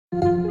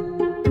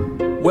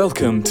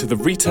Welcome to the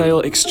Retail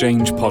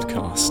Exchange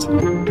Podcast.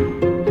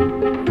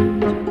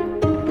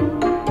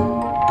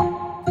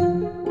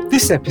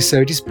 This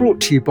episode is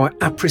brought to you by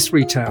Appriss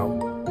Retail.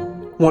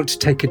 Want to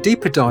take a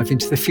deeper dive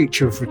into the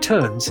future of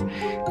returns?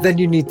 Then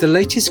you need the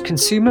latest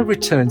Consumer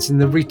Returns in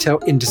the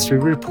Retail Industry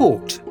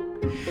Report.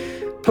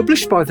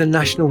 Published by the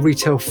National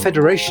Retail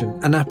Federation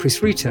and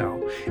Appriss Retail,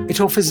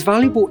 it offers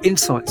valuable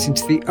insights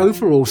into the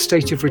overall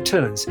state of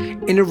returns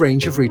in a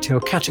range of retail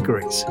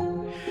categories.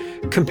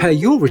 Compare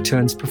your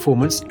returns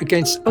performance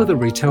against other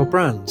retail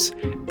brands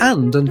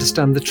and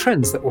understand the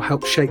trends that will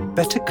help shape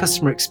better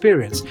customer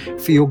experience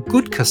for your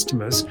good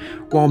customers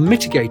while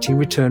mitigating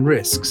return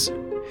risks.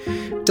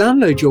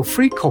 Download your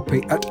free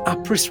copy at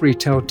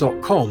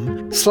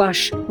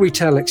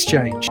aprissretail.com/retail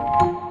exchange.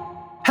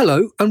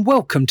 Hello and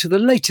welcome to the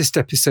latest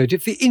episode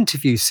of the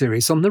interview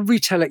series on the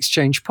Retail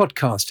Exchange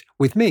podcast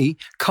with me,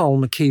 Carl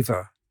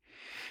McKeever.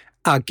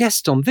 Our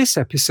guest on this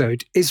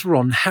episode is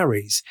Ron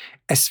Harries,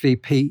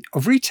 SVP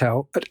of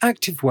Retail at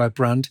activewear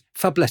brand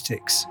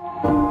Fabletics.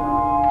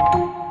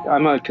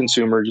 I'm a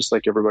consumer just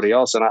like everybody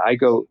else, and I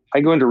go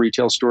into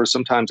retail stores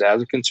sometimes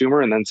as a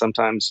consumer and then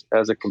sometimes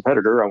as a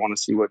competitor. I want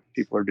to see what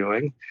people are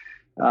doing.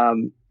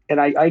 And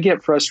I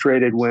get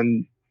frustrated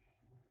when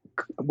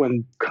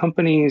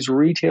companies,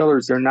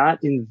 retailers, they're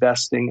not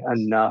investing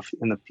enough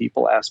in the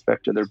people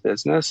aspect of their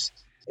business.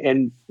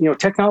 And,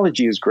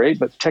 technology is great,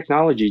 but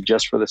technology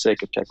just for the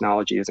sake of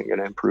technology isn't going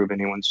to improve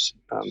anyone's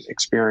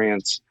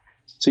experience.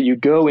 So you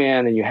go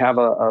in and you have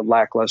a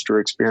lackluster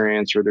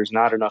experience, or there's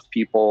not enough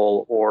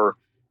people, or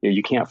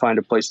you can't find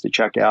a place to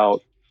check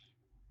out.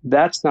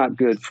 That's not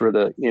good for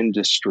the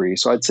industry.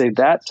 So I'd say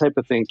that type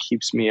of thing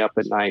keeps me up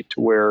at night,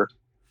 to where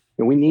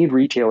we need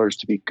retailers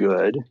to be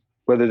good,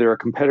 whether they're a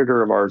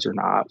competitor of ours or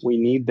not. We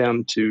need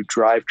them to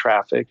drive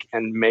traffic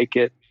and make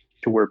it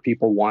to where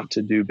people want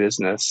to do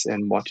business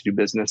and want to do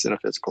business in a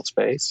physical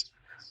space.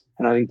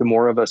 And I think the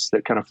more of us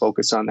that kind of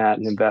focus on that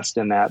and invest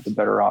in that, the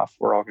better off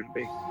we're all going to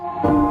be.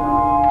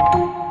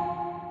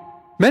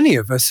 Many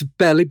of us have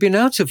barely been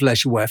out of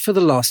leisure wear for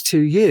the last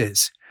 2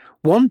 years.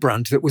 One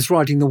brand that was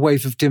riding the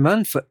wave of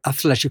demand for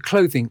athleisure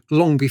clothing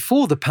long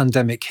before the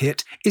pandemic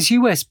hit is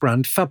US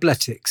brand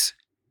Fabletics.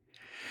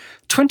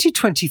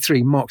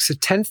 2023 marks the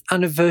 10th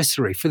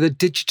anniversary for the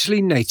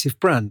digitally native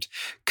brand,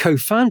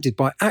 co-founded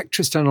by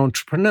actress and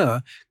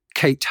entrepreneur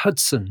Kate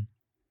Hudson.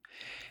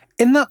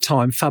 In that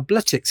time,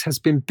 Fabletics has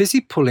been busy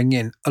pulling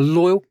in a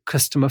loyal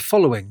customer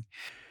following.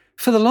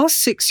 For the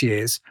last 6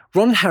 years,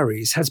 Ron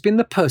Harries has been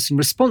the person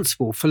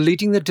responsible for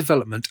leading the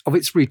development of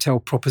its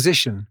retail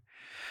proposition,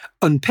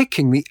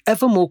 unpicking the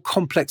ever more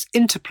complex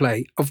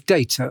interplay of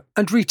data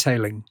and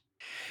retailing.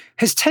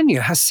 His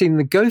tenure has seen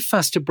the Go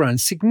Faster brand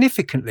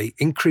significantly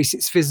increase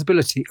its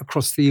visibility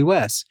across the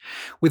US,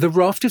 with a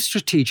raft of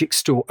strategic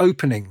store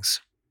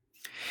openings.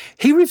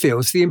 He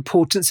reveals the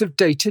importance of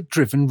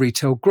data-driven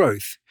retail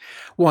growth,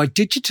 why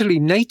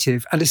digitally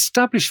native and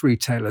established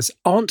retailers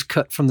aren't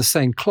cut from the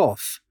same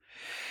cloth,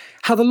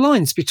 how the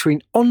lines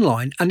between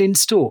online and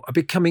in-store are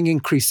becoming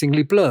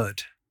increasingly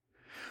blurred,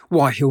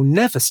 why he'll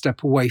never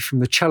step away from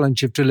the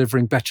challenge of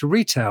delivering better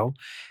retail,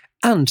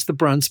 and the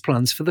brand's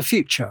plans for the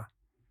future.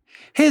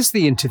 Here's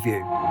the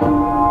interview.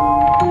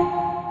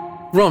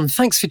 Ron,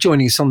 thanks for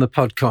joining us on the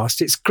podcast.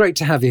 It's great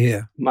to have you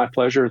here. My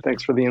pleasure.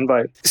 Thanks for the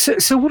invite.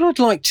 So what I'd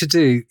like to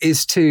do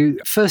is to,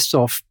 first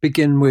off,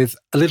 begin with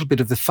a little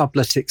bit of the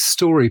Fabletics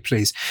story,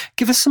 please.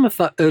 Give us some of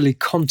that early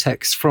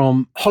context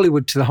from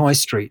Hollywood to the high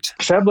street.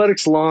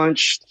 Fabletics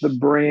launched the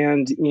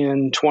brand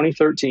in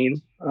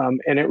 2013,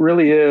 and it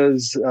really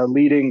is a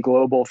leading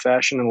global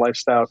fashion and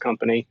lifestyle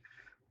company.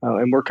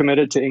 And we're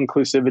committed to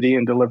inclusivity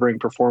and delivering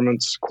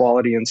performance,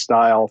 quality, and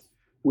style.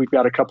 We've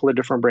got a couple of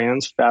different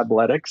brands,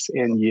 Fabletics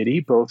and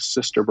Yitty, both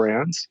sister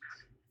brands,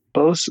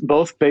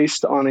 both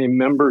based on a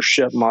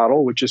membership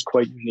model, which is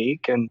quite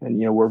unique. And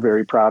we're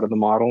very proud of the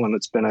model, and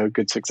it's been a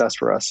good success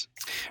for us.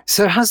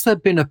 So has there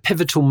been a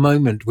pivotal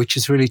moment which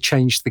has really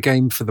changed the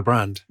game for the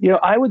brand?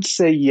 I would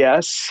say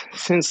yes.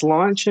 Since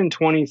launch in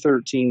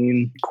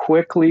 2013,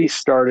 quickly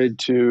started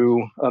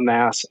to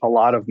amass a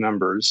lot of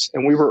members.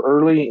 And we were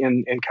early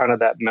in kind of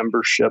that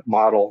membership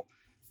model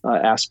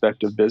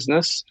aspect of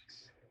business.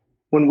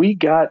 When we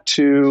got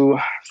to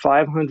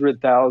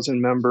 500,000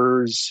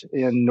 members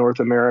in North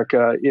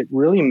America, it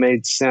really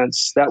made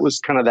sense. That was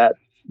kind of that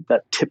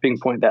tipping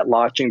point, that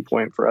launching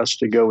point for us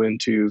to go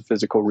into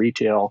physical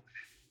retail.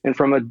 And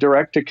from a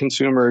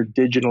direct-to-consumer,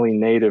 digitally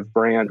native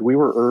brand, we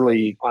were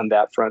early on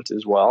that front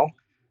as well.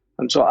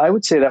 And so I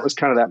would say that was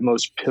kind of that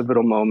most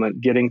pivotal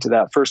moment, getting to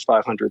that first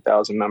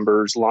 500,000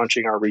 members,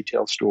 launching our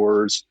retail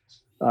stores,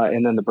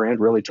 and then the brand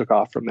really took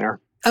off from there.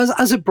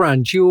 As a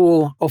brand,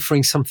 you're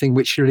offering something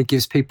which really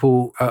gives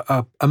people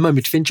a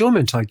moment of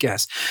enjoyment, I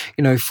guess.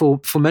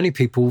 For many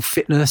people,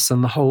 fitness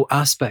and the whole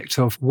aspect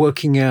of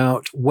working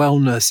out,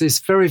 wellness is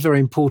very, very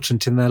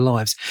important in their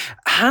lives.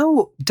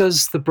 How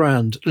does the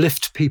brand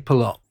lift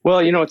people up? Well,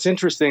 it's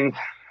interesting.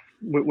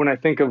 When I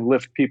think of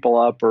lift people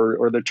up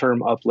or the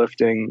term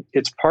uplifting,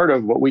 it's part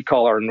of what we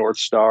call our North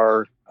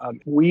Star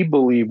We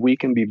believe we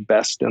can be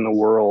best in the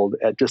world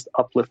at just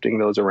uplifting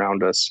those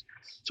around us.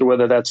 So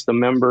whether that's the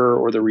member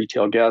or the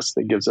retail guest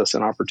that gives us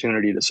an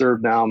opportunity to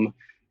serve them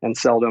and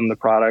sell them the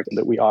product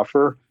that we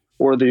offer,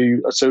 or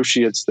the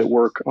associates that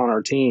work on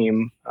our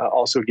team,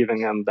 also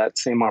giving them that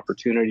same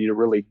opportunity to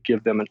really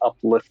give them an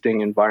uplifting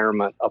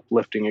environment,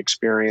 uplifting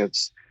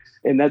experience.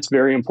 And that's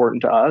very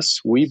important to us.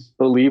 We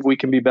believe we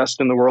can be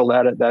best in the world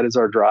at it. That is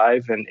our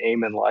drive and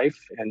aim in life.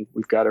 And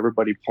we've got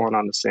everybody pulling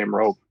on the same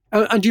rope.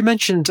 And you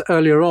mentioned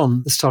earlier on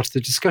at the start of the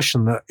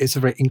discussion that it's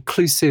a very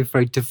inclusive,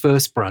 very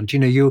diverse brand.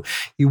 You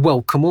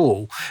welcome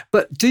all.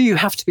 But do you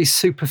have to be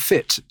super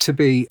fit to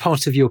be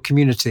part of your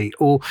community?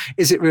 Or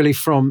is it really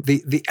from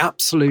the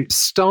absolute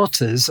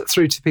starters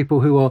through to people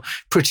who are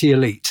pretty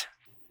elite?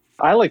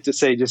 I like to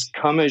say just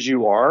come as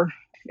you are.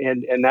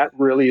 And that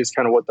really is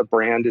kind of what the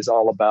brand is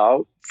all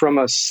about. From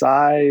a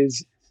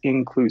size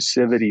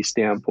inclusivity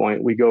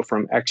standpoint, we go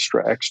from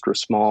extra, extra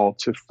small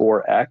to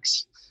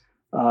 4X.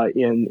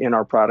 In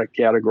our product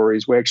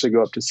categories. We actually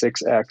go up to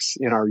 6X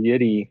in our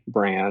Yitty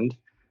brand.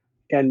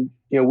 And,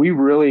 we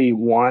really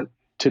want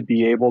to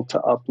be able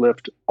to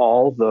uplift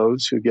all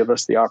those who give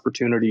us the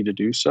opportunity to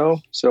do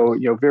so. So,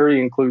 very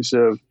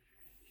inclusive.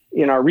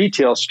 In our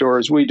retail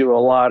stores, we do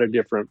a lot of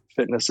different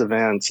fitness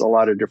events, a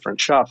lot of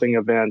different shopping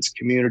events,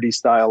 community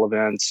style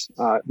events,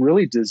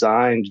 really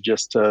designed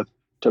just to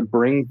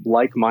bring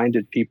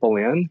like-minded people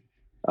in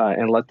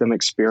and let them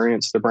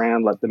experience the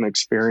brand, let them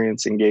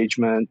experience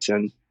engagement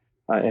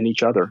and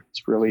each other.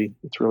 It's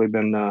really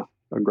been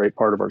a great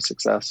part of our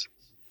success.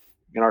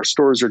 And our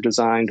stores are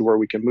designed where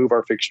we can move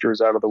our fixtures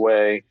out of the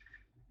way.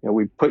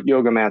 We put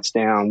yoga mats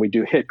down. We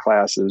do HIIT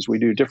classes. We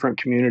do different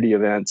community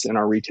events in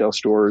our retail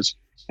stores.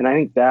 And I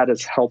think that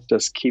has helped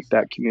us keep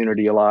that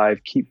community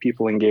alive, keep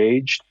people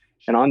engaged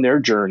and on their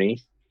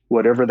journey,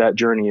 whatever that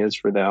journey is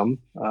for them.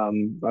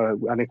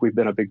 I think we've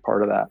been a big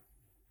part of that.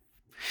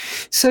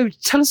 So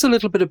tell us a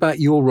little bit about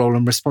your role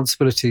and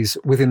responsibilities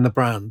within the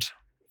brand.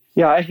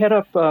 Yeah, I head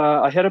up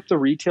the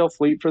retail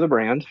fleet for the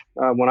brand.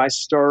 When I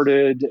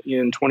started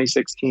in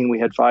 2016, we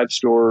had 5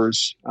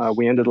 stores.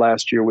 We ended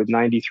last year with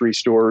 93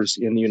 stores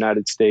in the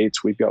United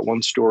States. We've got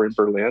 1 store in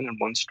Berlin and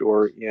 1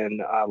 store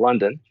in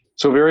London.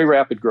 So very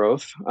rapid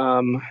growth.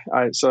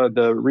 So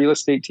the real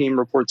estate team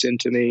reports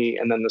into me,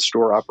 and then the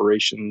store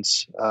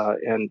operations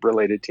and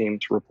related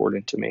teams report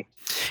into me.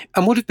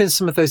 And what have been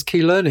some of those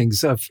key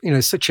learnings of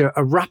such a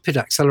rapid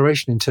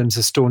acceleration in terms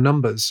of store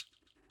numbers?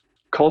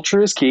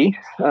 Culture is key.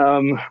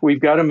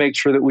 We've got to make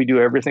sure that we do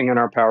everything in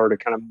our power to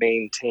kind of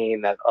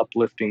maintain that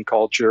uplifting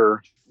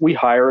culture. We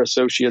hire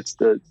associates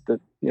that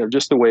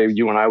just the way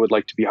you and I would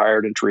like to be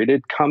hired and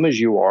treated. Come as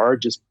you are.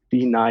 Just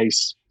be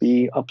nice,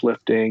 be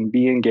uplifting,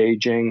 be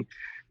engaging.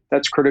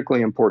 That's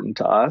critically important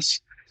to us.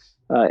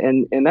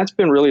 And that's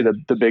been really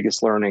the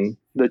biggest learning.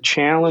 The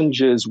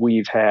challenges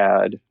we've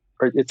had,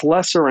 it's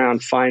less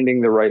around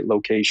finding the right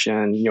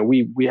location.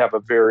 We have a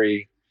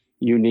very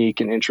unique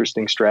and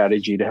interesting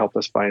strategy to help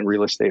us find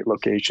real estate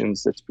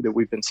locations that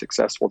we've been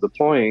successful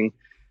deploying.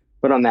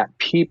 But on that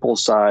people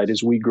side,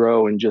 as we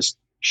grow in just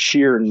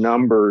sheer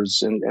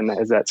numbers and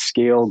as that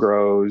scale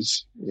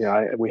grows,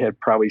 we had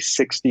probably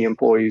 60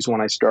 employees when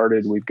I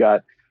started. We've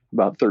got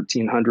about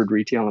 1,300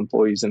 retail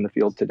employees in the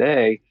field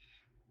today.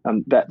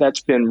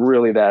 That's been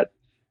really that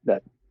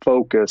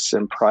focus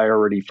and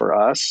priority for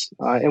us.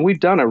 And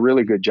we've done a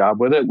really good job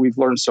with it. We've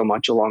learned so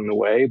much along the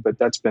way, but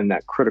that's been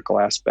that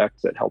critical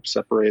aspect that helps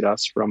separate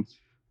us from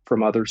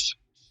others.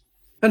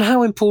 And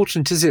how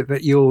important is it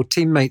that your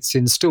teammates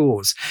in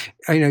stores,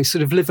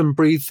 sort of live and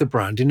breathe the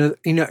brand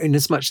in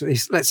as much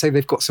as, let's say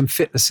they've got some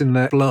fitness in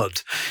their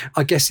blood.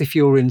 I guess if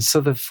you're in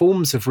other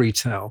forms of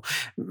retail,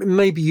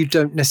 maybe you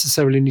don't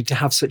necessarily need to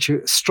have such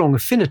a strong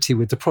affinity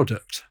with the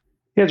product.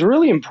 Yeah, it's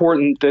really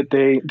important that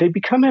they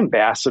become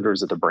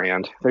ambassadors of the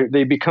brand.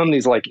 They become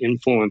these like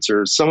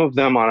influencers, some of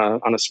them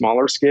on a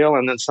smaller scale,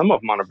 and then some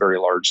of them on a very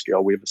large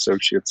scale. We have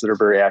associates that are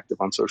very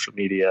active on social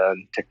media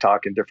and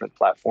TikTok and different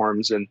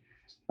platforms. And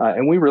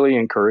we really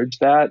encourage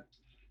that.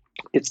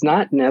 It's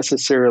not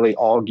necessarily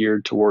all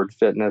geared toward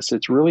fitness.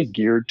 It's really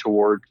geared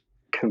toward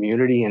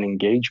community and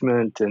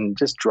engagement and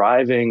just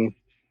driving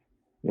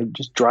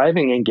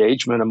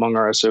engagement among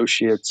our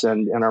associates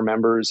and our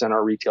members and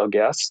our retail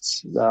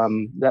guests.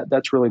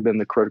 That's really been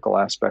the critical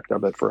aspect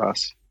of it for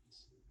us.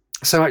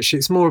 So actually,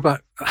 it's more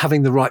about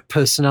having the right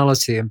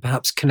personality and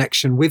perhaps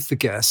connection with the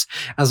guests,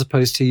 as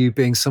opposed to you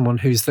being someone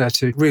who's there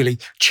to really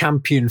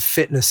champion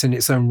fitness in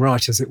its own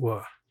right, as it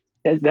were.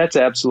 That's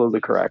absolutely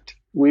correct.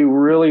 We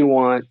really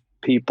want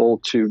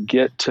people to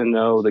get to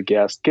know the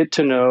guest, get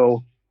to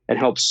know and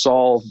help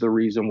solve the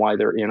reason why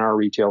they're in our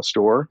retail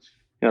store.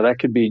 That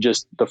could be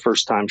just the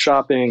first time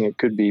shopping. It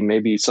could be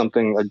maybe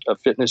something, a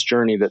fitness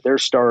journey that they're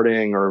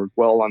starting or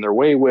well on their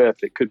way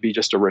with. It could be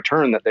just a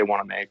return that they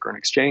want to make or an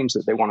exchange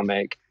that they want to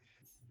make.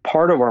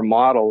 Part of our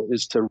model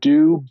is to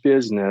do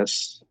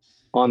business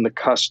on the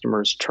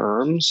customer's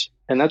terms.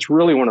 And that's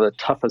really one of the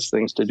toughest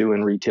things to do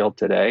in retail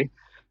today.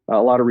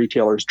 A lot of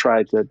retailers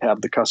try to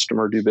have the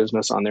customer do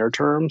business on their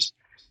terms.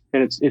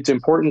 And it's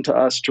important to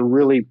us to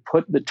really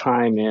put the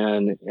time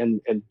in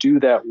and do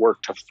that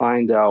work to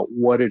find out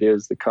what it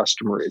is the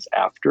customer is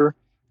after,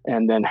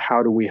 and then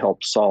how do we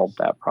help solve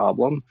that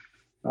problem.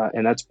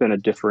 And that's been a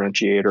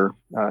differentiator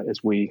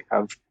as we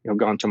have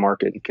gone to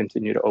market and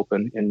continue to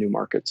open in new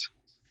markets.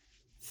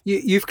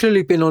 You've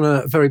clearly been on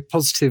a very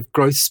positive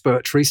growth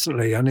spurt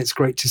recently, and it's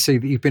great to see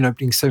that you've been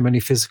opening so many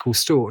physical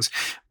stores.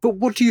 But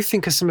what do you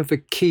think are some of the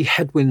key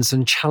headwinds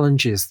and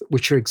challenges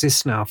which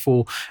exist now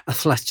for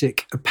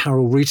athletic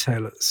apparel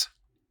retailers?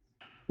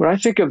 When I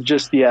think of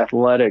just the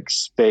athletic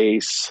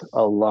space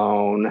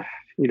alone,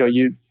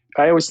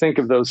 I always think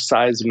of those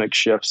seismic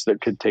shifts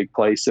that could take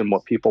place in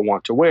what people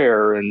want to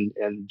wear and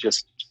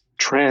just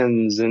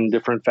trends and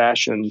different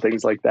fashion,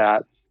 things like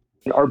that.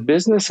 Our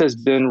business has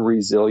been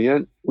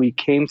resilient. We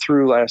came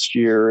through last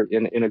year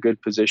in a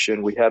good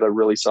position. We had a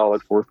really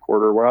solid fourth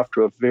quarter. We're off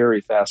to a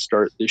very fast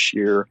start this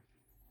year.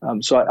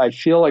 So I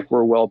feel like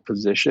we're well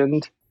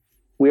positioned.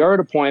 We are at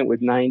a point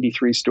with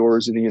 93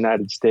 stores in the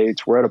United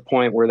States. We're at a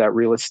point where that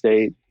real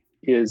estate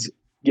is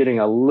getting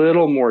a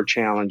little more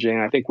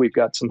challenging. I think we've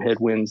got some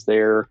headwinds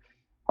there.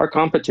 Our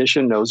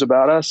competition knows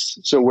about us.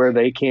 So where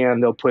they can,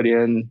 they'll put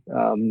in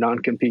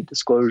non-compete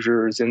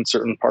disclosures in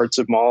certain parts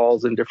of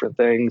malls and different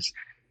things.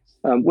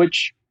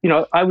 Which,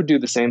 I would do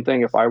the same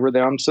thing if I were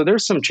them. So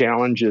there's some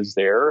challenges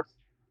there.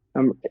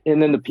 And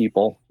then the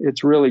people.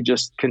 It's really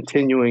just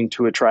continuing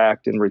to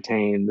attract and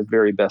retain the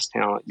very best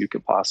talent you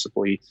could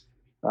possibly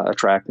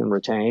attract and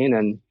retain.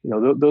 And,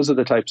 those are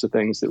the types of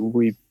things that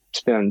we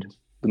spend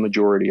the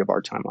majority of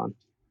our time on.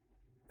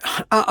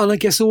 And I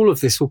guess all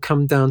of this will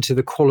come down to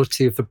the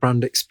quality of the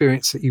brand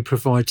experience that you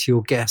provide to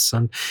your guests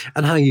and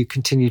how you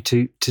continue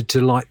to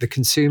delight the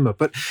consumer.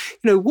 But,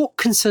 what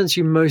concerns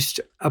you most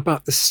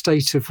about the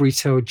state of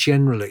retail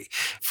generally?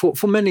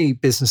 For many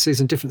businesses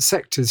in different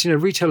sectors,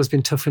 retail has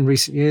been tough in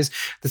recent years.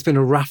 There's been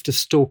a raft of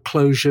store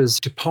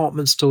closures.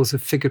 Department stores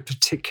have figured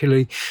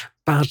particularly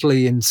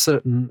badly in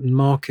certain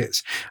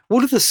markets.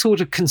 What are the sort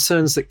of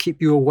concerns that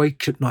keep you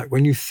awake at night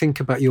when you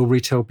think about your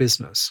retail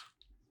business?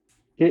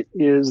 It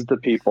is the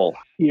people.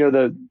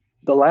 The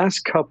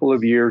last couple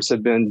of years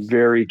have been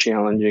very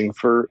challenging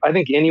for, I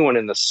think, anyone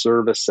in the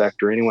service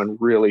sector, anyone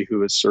really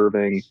who is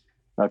serving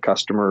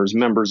customers,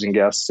 members, and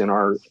guests in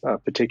our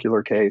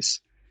particular case.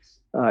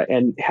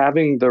 And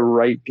having the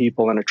right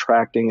people and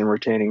attracting and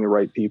retaining the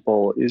right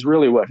people is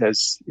really what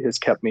has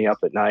kept me up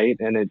at night.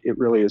 And it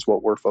really is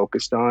what we're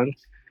focused on.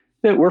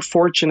 That we're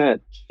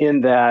fortunate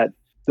in that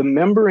the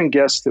member and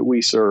guests that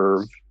we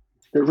serve,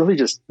 they're really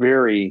just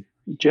very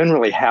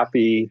generally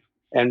happy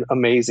and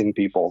amazing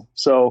people.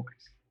 So,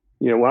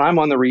 when I'm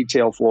on the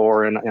retail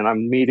floor and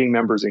I'm meeting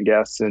members and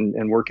guests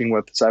and working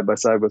with side by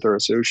side with our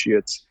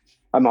associates,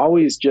 I'm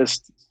always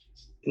just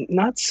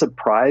not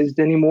surprised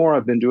anymore.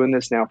 I've been doing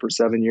this now for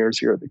 7 years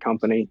here at the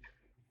company,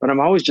 but I'm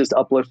always just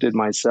uplifted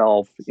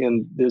myself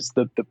in this.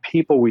 The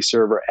people we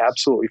serve are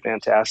absolutely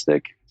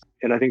fantastic.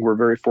 And I think we're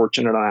very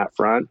fortunate on that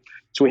front.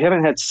 So we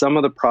haven't had some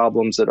of the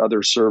problems that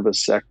other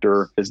service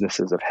sector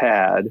businesses have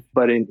had.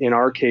 But in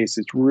our case,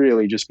 it's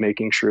really just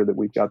making sure that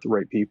we've got the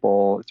right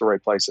people at the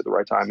right place at the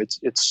right time.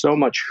 It's so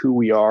much who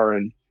we are,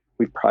 and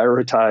we've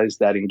prioritized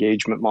that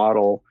engagement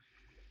model.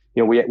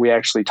 We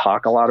actually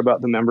talk a lot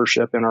about the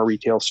membership in our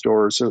retail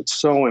stores. So it's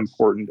so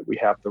important that we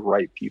have the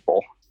right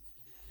people.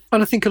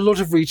 And I think a lot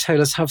of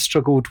retailers have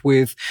struggled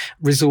with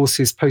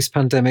resources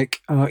post-pandemic.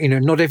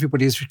 Not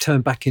everybody has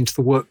returned back into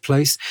the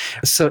workplace.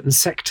 Certain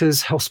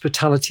sectors,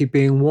 hospitality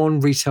being one,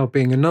 retail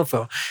being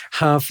another,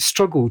 have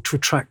struggled to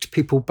attract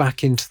people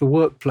back into the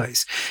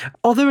workplace.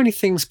 Are there any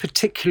things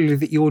particularly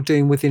that you're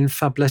doing within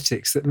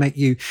Fabletics that make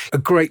you a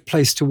great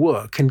place to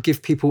work and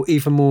give people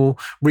even more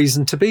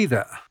reason to be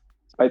there?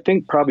 I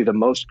think probably the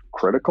most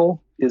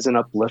critical is an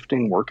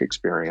uplifting work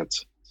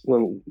experience.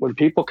 When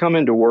people come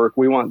into work,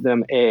 we want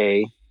them,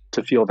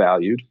 to feel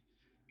valued.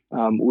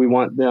 We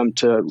want them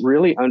to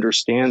really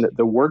understand that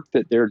the work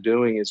that they're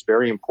doing is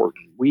very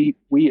important.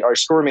 Our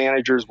store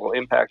managers will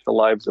impact the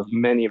lives of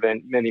many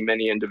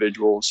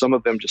individuals, some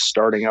of them just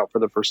starting out for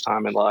the first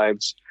time in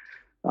lives.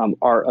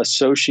 Our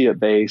associate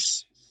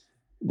base,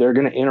 they're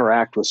going to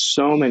interact with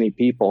so many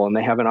people, and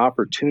they have an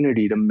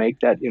opportunity to make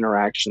that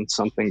interaction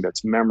something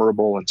that's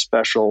memorable and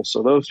special.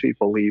 So those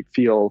people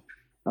feel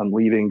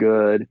leaving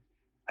good.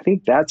 I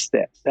think that's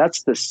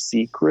the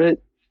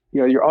secret.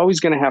 You're always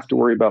going to have to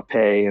worry about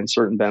pay and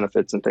certain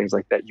benefits and things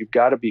like that. You've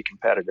got to be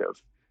competitive.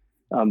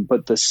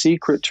 But the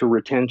secret to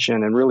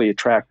retention and really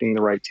attracting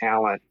the right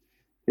talent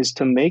is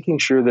to making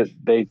sure that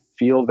they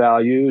feel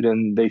valued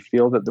and they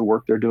feel that the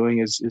work they're doing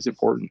is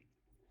important.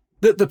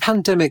 The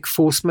pandemic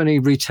forced many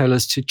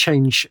retailers to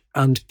change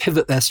and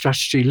pivot their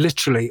strategy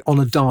literally on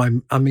a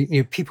dime. I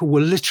mean, people were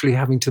literally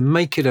having to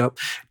make it up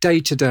day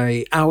to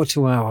day, hour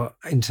to hour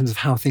in terms of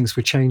how things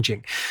were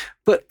changing.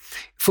 But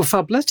for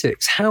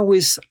Fabletics, how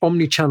is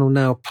omnichannel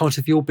now part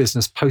of your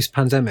business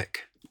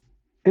post-pandemic?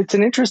 It's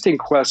an interesting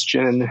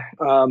question.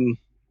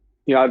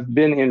 I've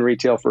been in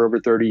retail for over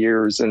 30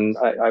 years, and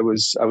I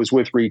was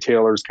with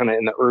retailers kind of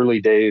in the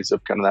early days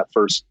of kind of that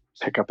first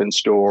pickup in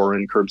store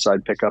and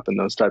curbside pickup and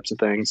those types of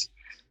things.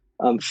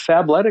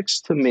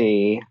 Fabletics to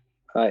me,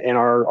 and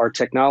our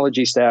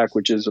technology stack,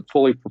 which is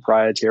fully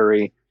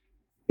proprietary,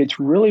 it's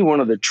really one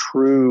of the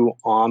true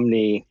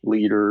omni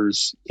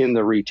leaders in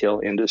the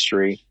retail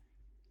industry.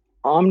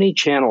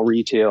 Omni-channel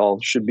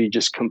retail should be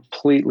just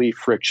completely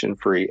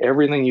friction-free.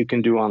 Everything you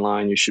can do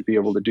online, you should be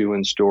able to do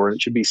in store.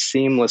 It should be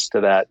seamless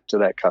to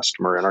that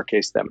customer, in our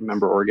case, that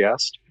member or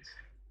guest.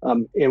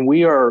 And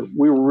we're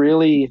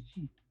really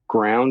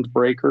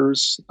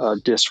groundbreakers,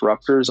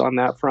 disruptors on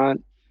that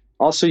front.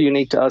 Also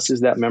unique to us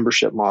is that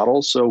membership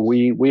model. So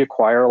we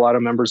acquire a lot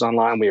of members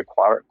online. We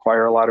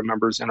acquire a lot of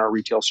members in our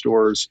retail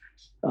stores.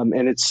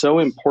 And it's so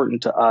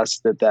important to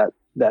us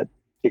that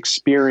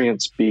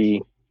experience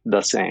be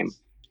the same.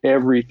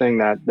 Everything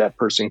that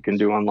person can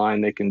do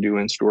online, they can do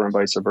in store and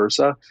vice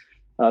versa.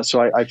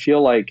 So I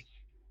feel like,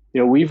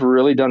 we've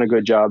really done a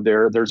good job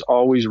there. There's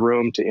always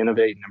room to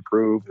innovate and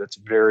improve. That's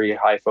very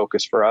high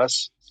focus for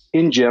us.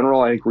 In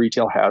general, I think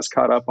retail has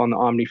caught up on the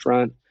omni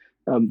front.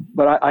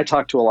 But I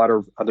talk to a lot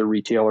of other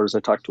retailers. I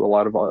talk to a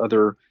lot of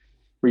other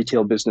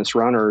retail business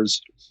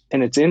runners.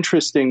 And it's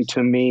interesting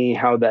to me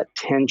how that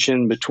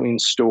tension between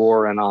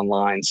store and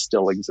online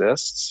still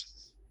exists.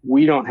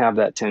 We don't have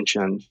that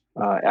tension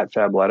at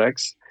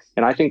Fabletics.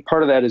 And I think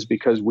part of that is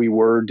because we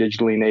were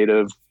digitally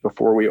native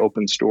before we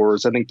opened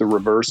stores. I think the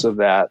reverse of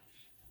that,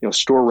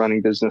 store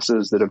running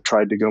businesses that have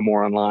tried to go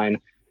more online,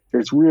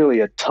 there's really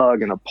a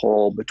tug and a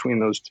pull between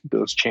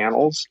those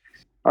channels.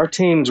 Our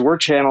teams, we're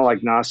channel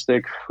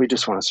agnostic. We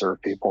just want to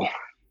serve people.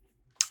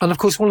 And of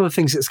course, one of the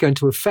things that's going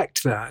to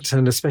affect that,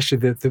 and especially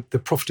the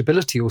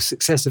profitability or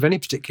success of any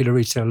particular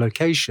retail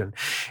location,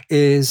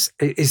 is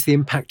the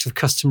impact of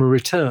customer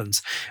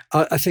returns.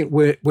 I think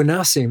we're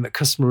now seeing that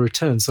customer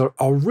returns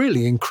are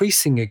really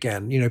increasing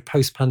again.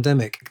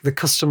 Post-pandemic, the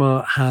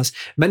customer has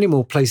many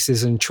more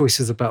places and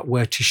choices about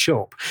where to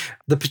shop.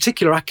 The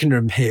particular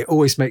acronym here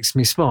always makes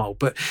me smile.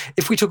 But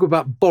if we talk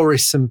about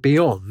Boris and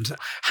beyond,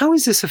 how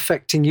is this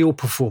affecting your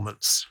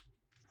performance?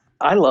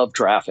 I love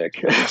traffic,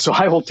 so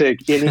I will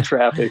take any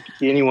traffic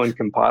anyone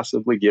can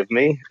possibly give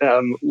me.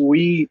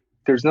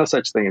 There's no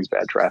such thing as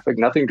bad traffic.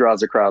 Nothing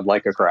draws a crowd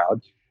like a crowd.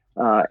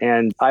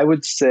 And I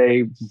would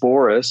say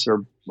Boris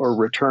or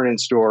return in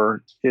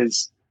store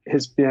it's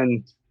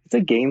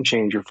a game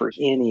changer for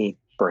any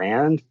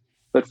brand.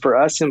 But for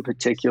us in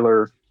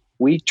particular,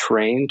 we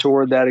train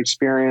toward that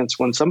experience.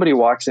 When somebody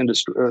walks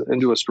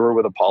into a store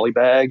with a poly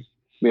bag,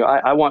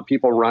 I want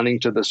people running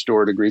to the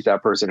store to greet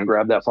that person and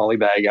grab that poly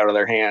bag out of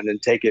their hand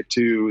and take it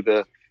to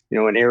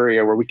an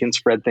area where we can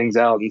spread things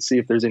out and see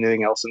if there's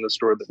anything else in the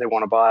store that they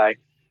want to buy.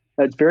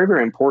 That's very,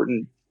 very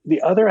important.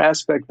 The other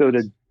aspect, though,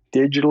 to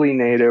digitally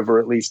native or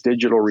at least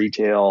digital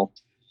retail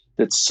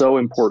that's so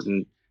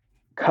important,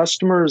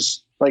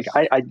 customers, like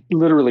I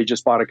literally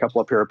just bought a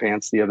couple of pair of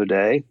pants the other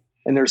day,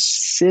 and they're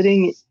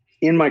sitting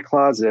in my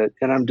closet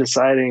and I'm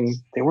deciding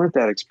they weren't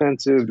that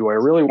expensive. Do I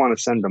really want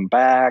to send them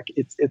back?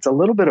 It's a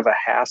little bit of a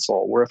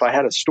hassle where if I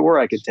had a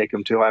store I could take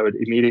them to, I would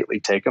immediately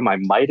take them. I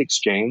might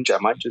exchange. I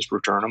might just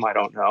return them. I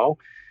don't know.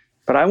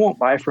 But I won't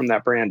buy from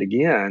that brand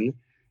again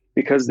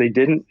because they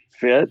didn't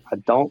fit. I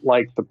don't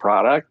like the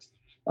product.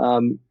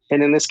 And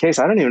in this case,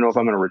 I don't even know if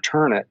I'm going to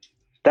return it.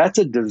 That's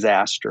a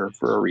disaster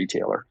for a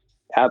retailer.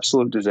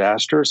 Absolute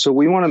disaster. So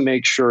we want to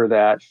make sure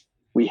that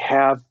we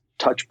have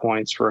touch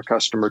points for a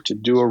customer to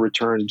do a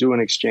return, do an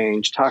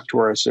exchange, talk to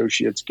our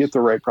associates, get the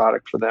right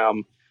product for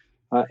them.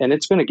 And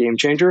it's been a game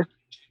changer.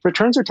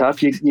 Returns are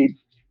tough. You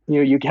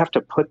have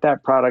to put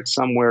that product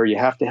somewhere. You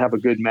have to have a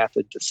good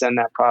method to send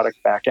that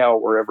product back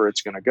out wherever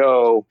it's going to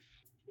go.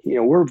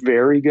 We're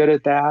very good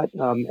at that.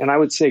 And I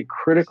would say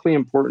critically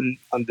important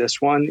on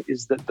this one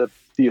is that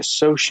the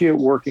associate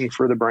working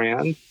for the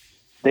brand,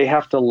 they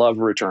have to love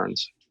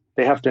returns.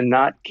 They have to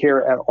not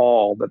care at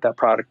all that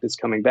product is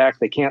coming back.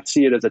 They can't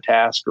see it as a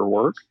task or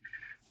work.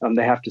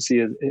 They have to see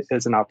it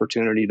as an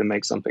opportunity to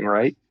make something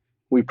right.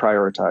 We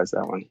prioritize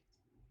that one.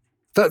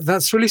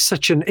 That's really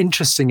such an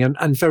interesting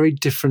and very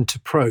different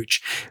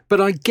approach. But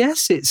I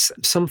guess it's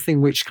something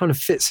which kind of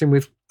fits in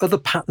with other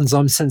patterns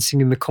I'm sensing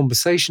in the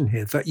conversation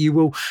here, that you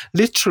will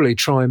literally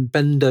try and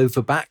bend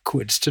over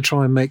backwards to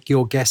try and make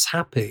your guests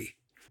happy.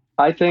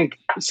 I think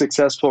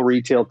successful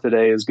retail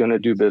today is going to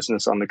do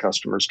business on the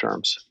customer's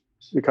terms.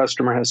 The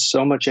customer has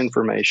so much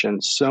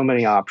information, so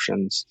many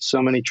options, so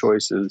many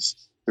choices.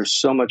 There's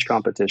so much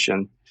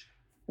competition.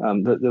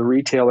 The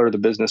retailer, the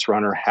business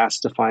runner has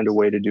to find a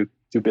way to do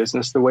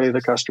business the way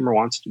the customer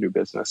wants to do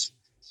business.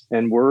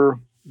 And we're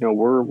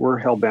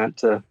hell-bent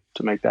to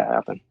make that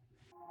happen.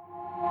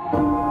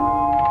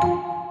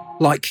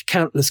 Like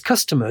countless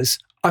customers,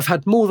 I've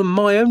had more than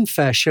my own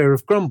fair share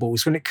of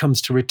grumbles when it comes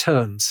to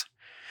returns.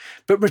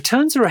 But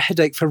returns are a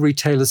headache for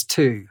retailers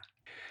too.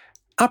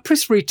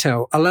 Appriss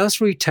Retail allows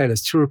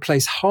retailers to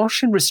replace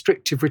harsh and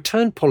restrictive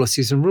return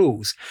policies and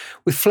rules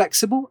with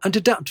flexible and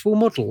adaptable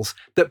models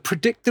that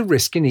predict the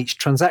risk in each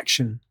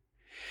transaction,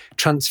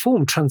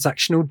 transform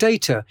transactional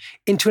data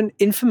into an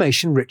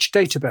information-rich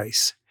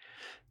database,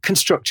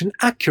 construct an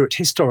accurate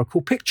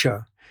historical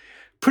picture,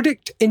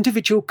 predict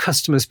individual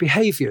customers'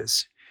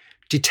 behaviours,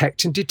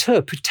 detect and deter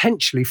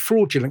potentially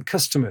fraudulent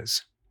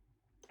customers.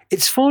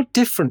 It's far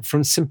different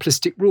from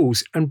simplistic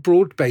rules and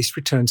broad-based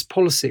returns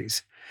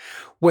policies.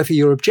 Whether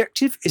your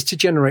objective is to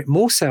generate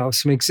more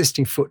sales from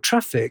existing foot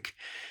traffic,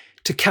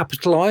 to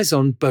capitalise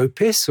on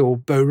BOPIS or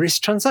BORIS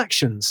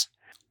transactions,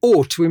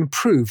 or to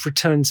improve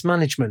returns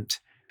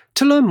management.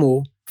 To learn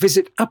more,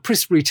 visit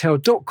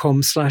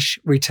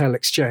aprisretail.com/retail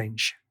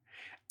exchange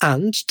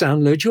and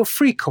download your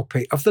free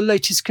copy of the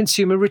latest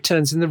Consumer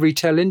Returns in the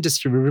Retail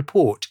Industry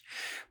report,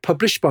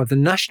 published by the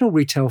National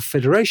Retail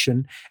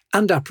Federation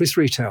and Apris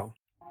Retail.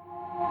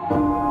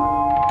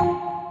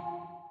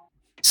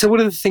 So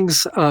what are the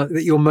things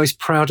that you're most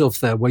proud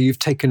of there, where you've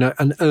taken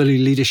an early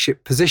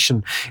leadership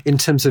position in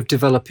terms of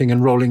developing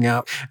and rolling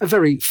out a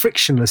very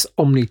frictionless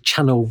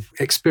omni-channel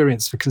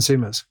experience for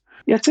consumers?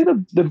 Yeah, I'd say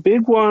the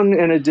big one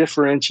and a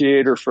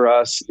differentiator for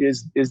us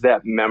is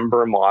that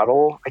member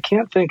model. I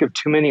can't think of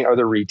too many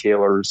other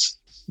retailers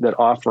that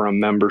offer a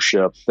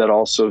membership that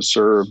also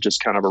serve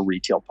just kind of a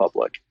retail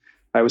public.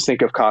 I always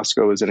think of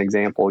Costco as an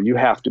example. You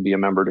have to be a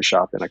member to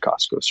shop in a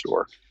Costco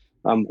store.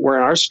 Where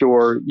in our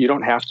store, you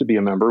don't have to be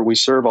a member. We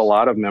serve a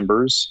lot of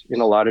members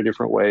in a lot of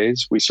different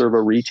ways. We serve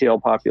a retail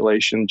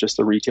population, just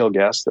the retail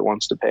guest that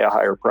wants to pay a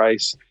higher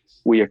price.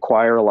 We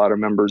acquire a lot of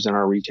members in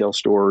our retail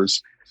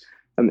stores.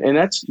 And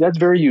that's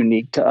very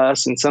unique to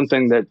us, and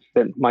something that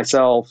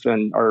myself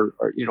and our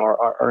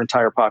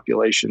entire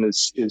population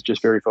is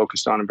just very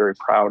focused on and very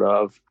proud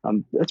of.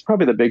 That's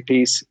probably the big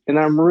piece. And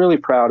I'm really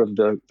proud of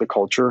the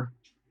culture.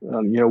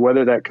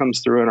 Whether that comes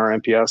through in our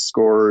NPS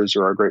scores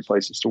or our Great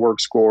Places to Work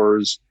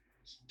scores,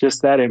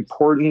 just that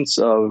importance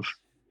of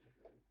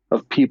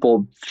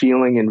people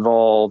feeling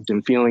involved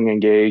and feeling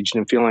engaged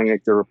and feeling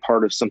like they're a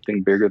part of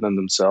something bigger than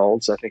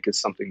themselves, I think is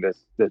something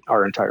that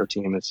our entire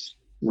team is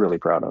really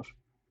proud of.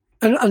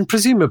 And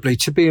presumably,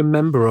 to be a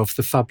member of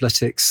the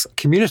Fabletics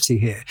community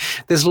here,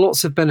 there's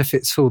lots of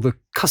benefits for the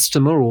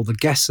customer or the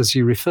guests, as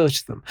you refer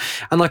to them.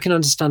 And I can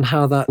understand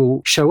how that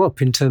will show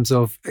up in terms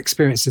of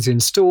experiences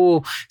in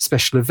store,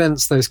 special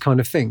events, those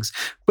kind of things.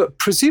 But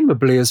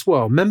presumably as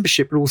well,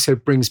 membership also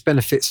brings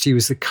benefits to you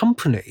as a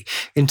company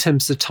in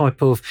terms of the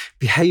type of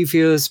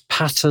behaviours,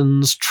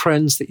 patterns,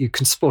 trends that you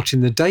can spot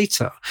in the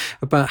data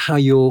about how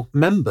your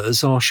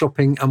members are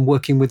shopping and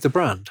working with the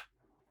brand.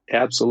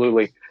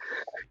 Absolutely.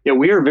 Yeah,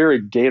 we are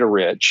very data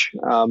rich,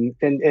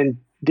 and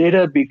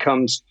data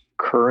becomes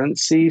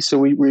currency. So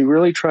we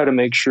really try to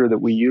make sure that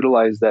we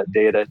utilize that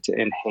data to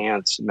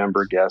enhance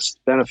member guest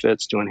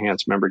benefits, to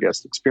enhance member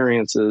guest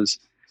experiences,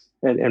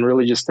 and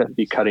really just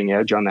be cutting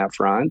edge on that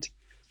front.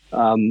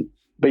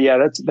 But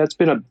yeah, that's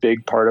been a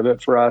big part of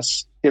it for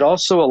us. It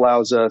also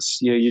allows us,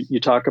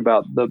 you talk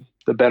about the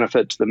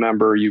benefit to the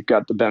member, you've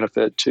got the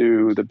benefit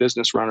to the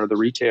business runner, the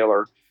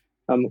retailer.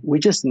 We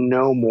just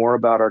know more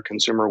about our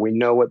consumer. We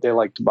know what they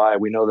like to buy.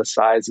 We know the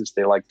sizes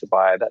they like to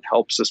buy. That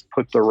helps us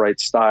put the right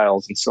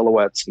styles and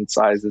silhouettes and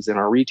sizes in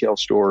our retail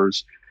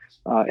stores.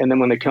 And then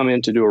when they come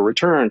in to do a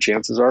return,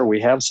 chances are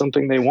we have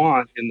something they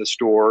want in the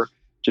store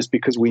just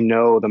because we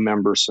know the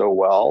members so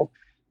well.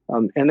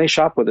 And they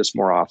shop with us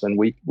more often.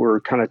 We're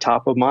kind of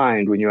top of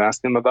mind when you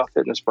ask them about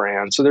fitness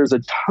brands. So there's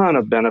a ton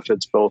of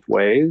benefits both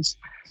ways.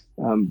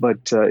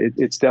 But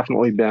it's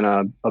definitely been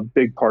a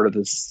big part of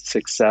the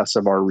success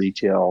of our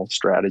retail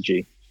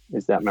strategy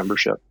is that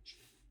membership.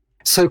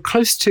 So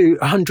close to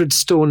 100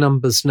 store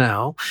numbers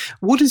now.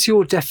 What is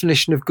your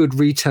definition of good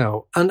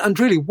retail? And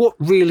really, what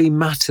really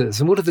matters?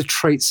 And what are the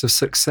traits of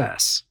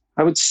success?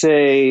 I would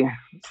say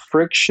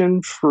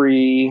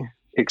friction-free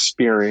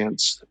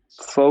experience,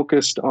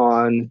 focused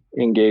on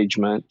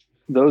engagement.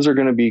 Those are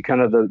going to be kind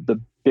of the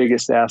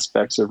biggest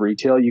aspects of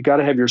retail. You got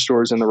to have your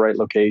stores in the right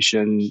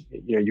location.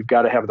 You've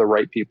got to have the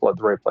right people at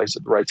the right place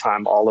at the right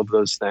time, all of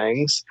those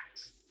things.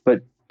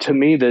 But to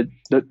me, that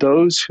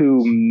those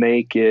who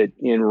make it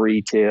in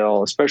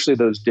retail, especially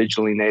those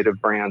digitally native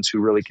brands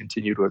who really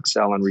continue to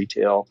excel in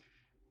retail,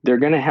 they're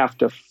going to have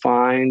to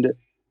find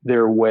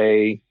their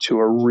way to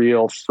a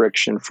real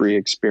friction-free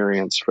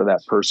experience for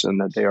that person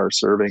that they are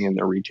serving in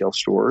their retail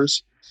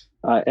stores.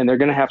 And they're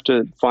going to have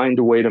to find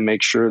a way to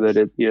make sure that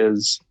it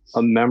is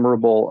a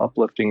memorable,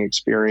 uplifting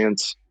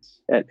experience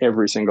at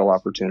every single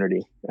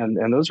opportunity. And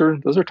those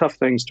are tough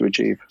things to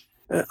achieve.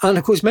 And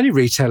of course, many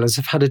retailers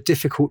have had a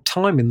difficult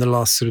time in the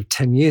last sort of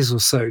 10 years or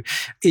so.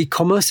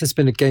 E-commerce has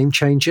been a game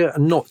changer,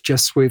 and not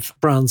just with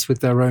brands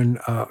with their own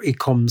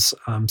e-coms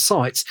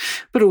sites,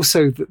 but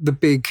also the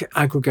big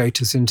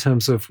aggregators in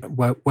terms of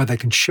where they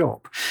can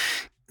shop.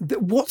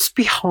 What's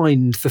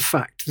behind the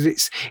fact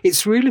that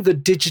it's really the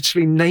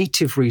digitally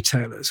native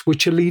retailers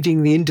which are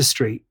leading the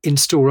industry in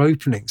store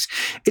openings?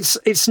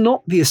 It's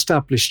not the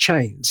established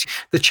chains.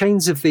 The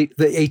chains of the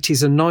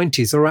 80s and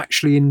 90s are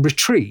actually in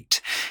retreat.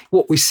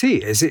 What we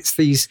see is it's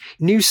these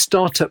new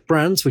startup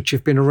brands which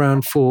have been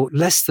around for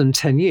less than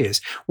 10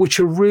 years, which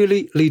are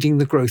really leading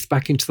the growth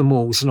back into the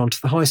malls and onto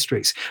the high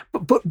streets.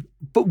 But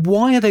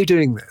why are they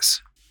doing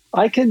this?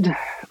 I can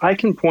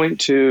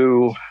point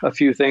to a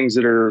few things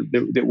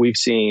that we've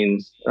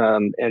seen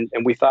and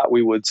we thought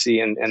we would see,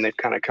 and they've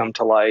kind of come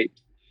to light.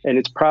 And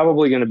it's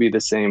probably going to be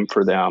the same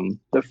for them.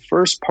 The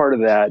first part of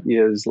that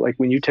is like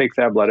when you take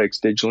Fabletics,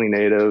 digitally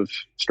native,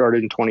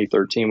 started in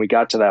 2013, we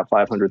got to that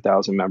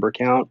 500,000 member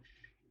count.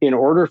 In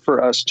order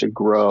for us to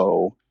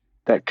grow,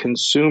 that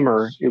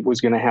consumer, it was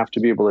going to have to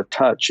be able to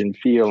touch and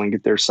feel and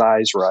get their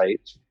size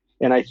right.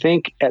 And I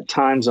think at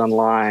times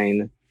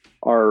online,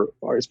 our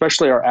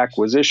especially our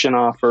acquisition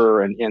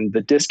offer and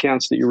the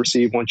discounts that you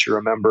receive once you're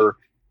a member,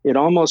 it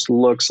almost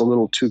looks a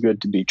little too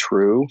good to be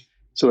true.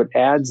 So it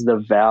adds the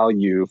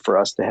value for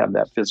us to have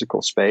that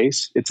physical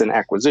space. It's an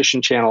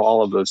acquisition channel,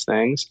 all of those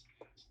things.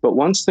 But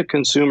once the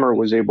consumer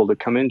was able to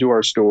come into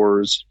our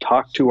stores,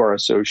 talk to our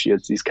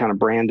associates, these kind of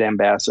brand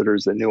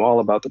ambassadors that knew all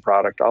about the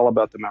product, all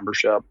about the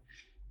membership,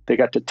 they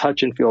got to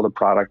touch and feel the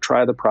product,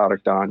 try the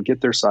product on,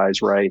 get their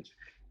size right.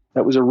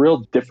 That was a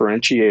real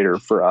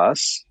differentiator for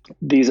us.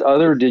 These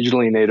other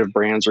digitally native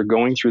brands are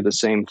going through the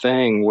same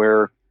thing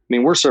where,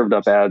 we're served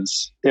up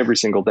ads every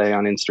single day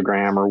on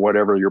Instagram or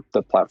whatever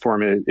the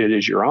platform it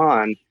is you're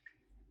on.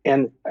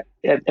 And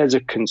as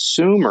a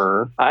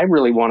consumer, I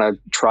really want to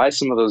try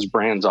some of those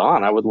brands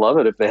on. I would love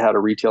it if they had a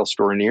retail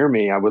store near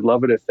me. I would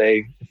love it if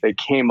they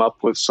came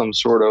up with some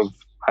sort of,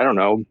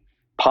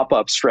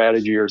 pop-up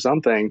strategy or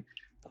something.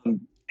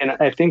 And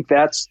I think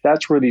that's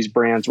where these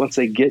brands, once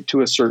they get to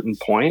a certain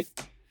point,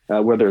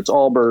 whether it's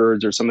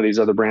Allbirds or some of these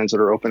other brands that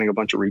are opening a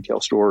bunch of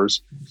retail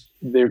stores,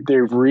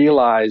 they've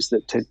realized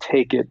that to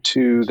take it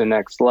to the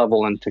next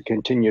level and to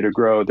continue to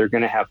grow, they're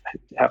going to have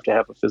to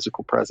have a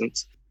physical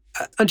presence.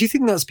 And do you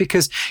think that's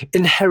because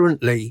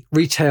inherently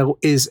retail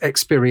is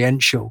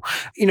experiential?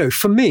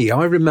 For me,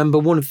 I remember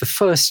one of the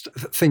first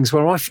things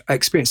where I've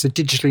experienced a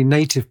digitally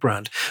native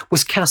brand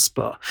was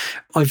Casper.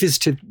 I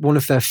visited one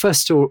of their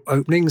first store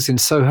openings in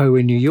Soho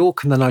in New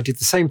York, and then I did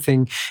the same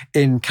thing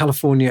in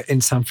California,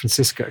 in San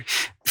Francisco.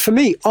 For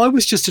me, I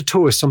was just a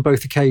tourist on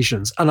both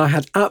occasions, and I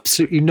had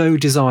absolutely no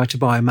desire to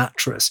buy a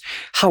mattress.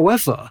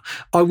 However,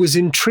 I was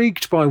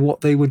intrigued by what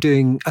they were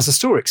doing as a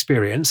store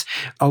experience.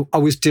 I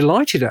was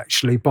delighted,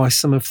 actually, by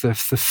some of the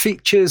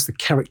features, the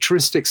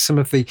characteristics, some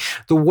of the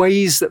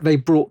ways that they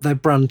brought their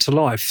brand to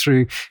life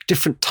through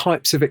different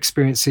types of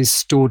experiences,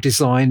 store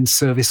design,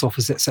 service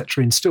offers,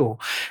 etc. in store.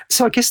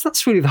 So I guess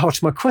that's really the heart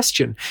of my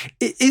question.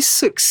 Is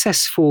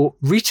success for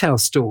retail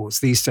stores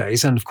these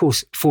days, and of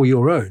course for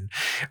your own,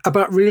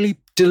 about really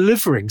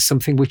delivering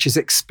something which is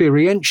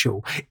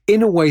experiential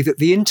in a way that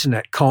the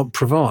internet can't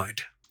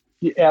provide?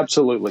 Yeah,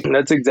 absolutely.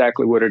 That's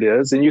exactly what it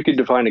is. And you could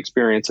define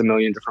experience a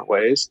million different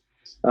ways.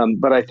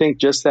 But I think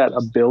just that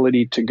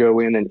ability to go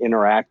in and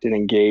interact and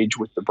engage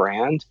with the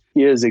brand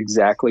is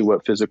exactly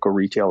what physical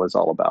retail is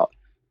all about.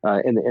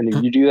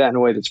 And you do that in a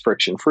way that's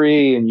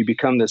friction-free, and you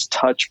become this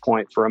touch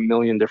point for a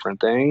million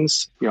different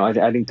things.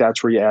 I think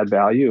that's where you add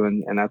value,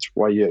 and that's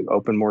why you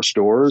open more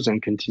stores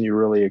and continue to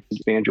really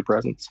expand your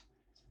presence.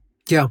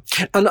 Yeah.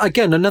 And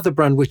again, another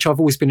brand which I've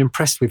always been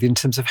impressed with in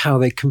terms of how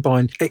they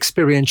combine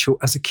experiential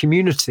as a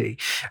community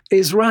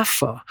is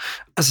Rapha.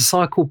 As a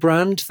cycle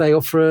brand, they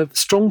offer a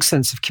strong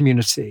sense of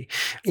community.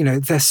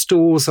 Their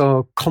stores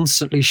are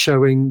constantly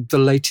showing the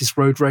latest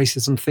road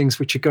races and things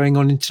which are going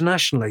on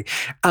internationally.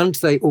 And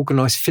they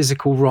organise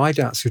physical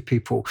ride-outs with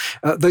people.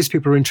 Those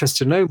people are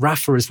interested to know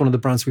Rapha is one of the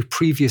brands we've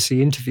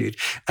previously interviewed.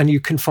 And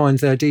you can find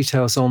their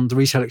details on the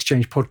Retail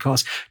Exchange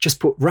podcast. Just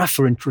put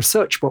Rapha into a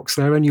search box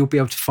there and you'll be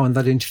able to find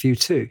that interview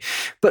too.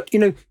 But,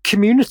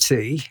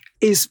 community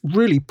is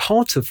really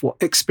part of what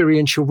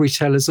experiential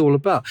retail is all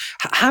about.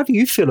 How do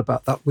you feel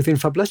about that within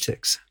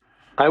Fabletics?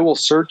 I will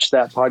search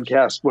that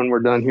podcast when we're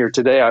done here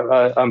today.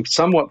 I'm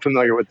somewhat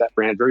familiar with that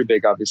brand, very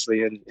big,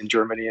 obviously, in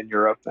Germany and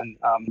Europe, and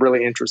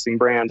really interesting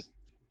brand.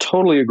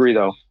 Totally agree,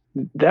 though.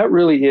 That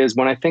really is,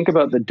 when I think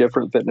about the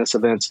different fitness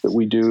events that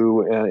we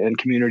do and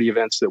community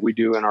events that we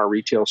do in our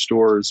retail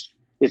stores,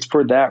 it's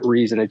for that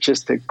reason. It's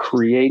just to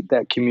create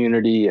that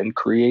community and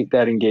create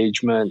that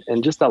engagement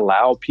and just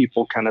allow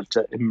people kind of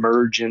to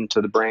emerge into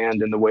the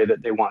brand in the way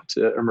that they want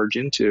to emerge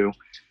into.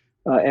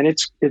 And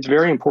it's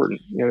very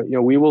important.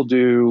 We will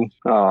do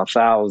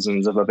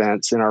thousands of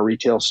events in our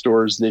retail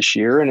stores this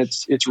year, and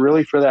it's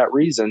really for that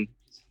reason.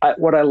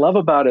 What I love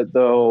about it,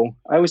 though,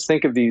 I always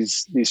think of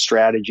these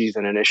strategies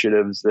and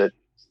initiatives that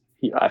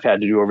I've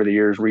had to do over the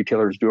years,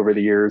 retailers do over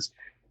the years.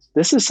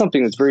 This is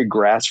something that's very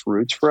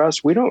grassroots for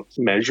us. We don't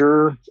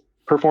measure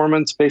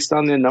performance based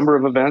on the number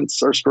of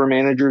events our store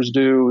managers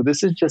do.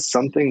 This is just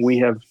something we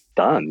have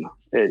done.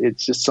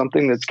 It's just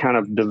something that's kind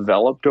of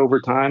developed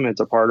over time. It's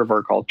a part of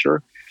our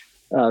culture.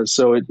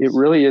 So it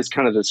really is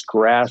kind of this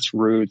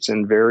grassroots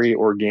and very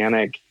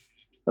organic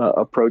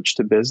approach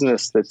to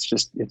business.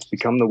 It's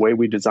become the way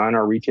we design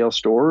our retail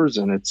stores,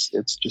 and it's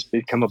just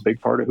become a big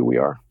part of who we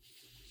are.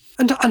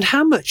 And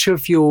how much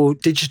of your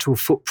digital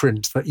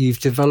footprint that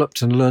you've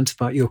developed and learnt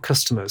about your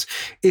customers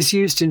is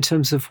used in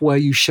terms of where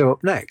you show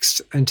up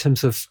next, in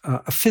terms of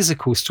a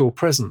physical store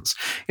presence?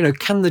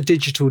 Can the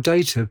digital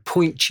data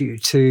point you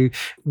to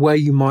where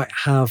you might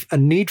have a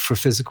need for a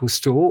physical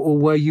store or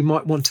where you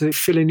might want to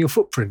fill in your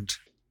footprint?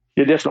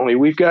 Yeah, definitely.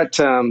 We've got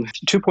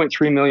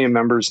 2.3 million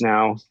members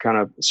now kind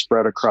of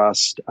spread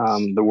across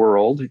the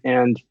world,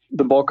 and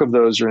the bulk of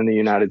those are in the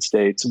United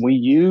States. We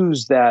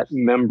use that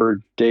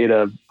member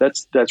data.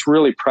 That's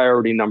really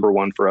priority number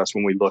one for us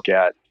when we look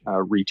at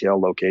retail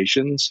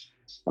locations.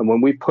 And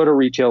when we put a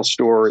retail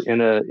store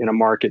in a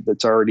market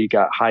that's already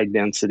got high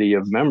density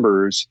of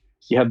members,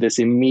 you have this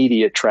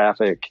immediate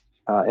traffic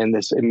and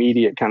this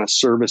immediate kind of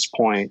service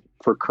point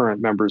for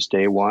current members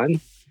day one.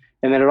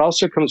 And then it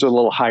also comes with a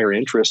little higher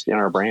interest in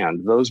our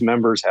brand. Those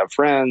members have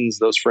friends.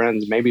 Those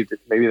friends, maybe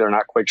they're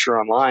not quite sure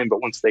online,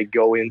 but once they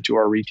go into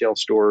our retail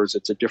stores,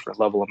 it's a different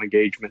level of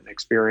engagement and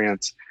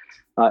experience.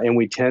 And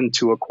we tend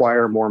to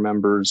acquire more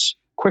members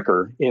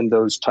quicker in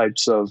those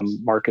types of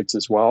markets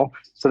as well.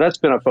 So that's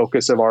been a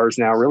focus of ours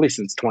now really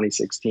since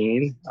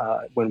 2016.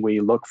 When we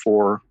look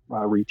for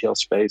retail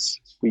space,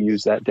 we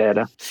use that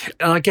data.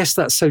 And I guess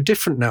that's so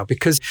different now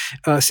because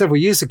several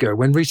years ago,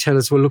 when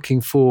retailers were looking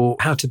for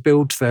how to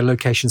build their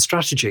location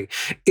strategy,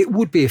 it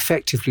would be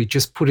effectively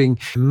just putting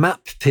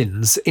map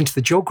pins into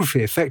the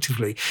geography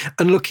effectively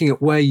and looking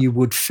at where you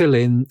would fill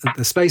in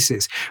the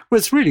spaces.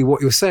 Whereas really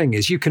what you're saying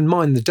is you can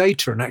mine the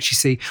data and actually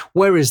see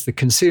where is the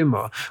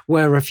consumer,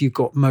 where have you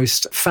got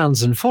most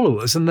fans and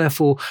followers, and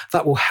therefore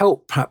that will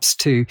help perhaps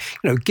to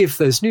give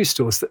those new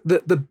stores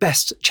the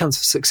best chance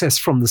of success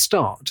from the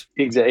start.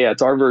 Exactly. Yeah,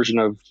 it's our version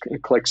of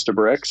clicks to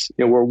bricks,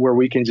 where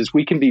we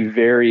can be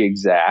very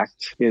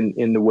exact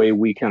in the way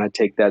we kind of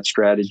take that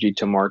strategy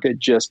to market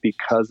just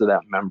because of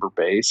that member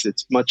base.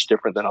 It's much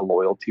different than a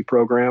loyalty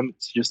program.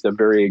 It's just a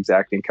very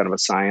exacting kind of a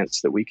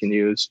science that we can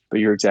use. But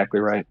you're exactly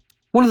right.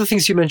 One of the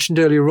things you mentioned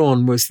earlier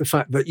on was the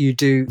fact that you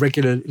do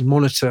regularly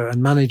monitor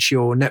and manage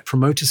your Net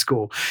Promoter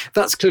Score.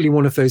 That's clearly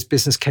one of those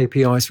business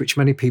KPIs which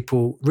many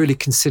people really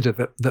consider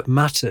that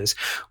matters.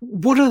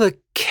 What other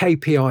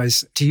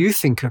KPIs do you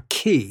think are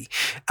key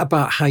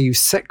about how you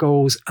set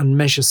goals and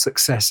measure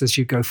success as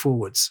you go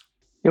forwards?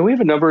 We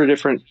have a number of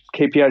different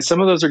KPIs. Some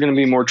of those are going to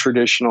be more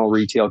traditional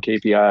retail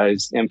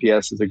KPIs.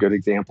 NPS is a good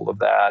example of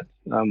that.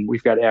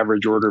 We've got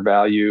average order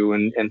value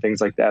and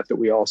things like that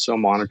we also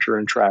monitor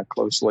and track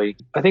closely.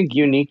 I think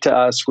unique to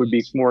us would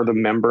be more the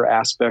member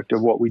aspect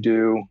of what we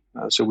do.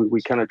 So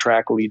we kind of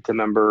track lead to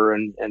member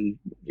and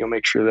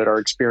make sure that our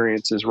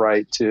experience is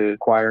right to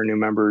acquire new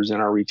members in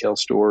our retail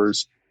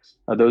stores.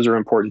 Those are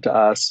important to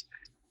us.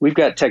 We've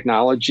got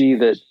technology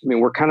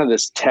we're kind of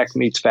this tech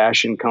meets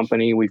fashion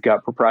company. We've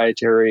got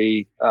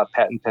proprietary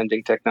patent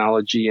pending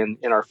technology in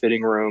our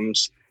fitting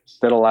rooms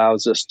that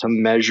allows us to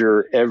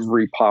measure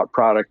every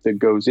product that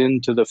goes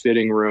into the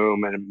fitting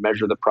room and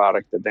measure the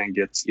product that then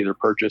gets either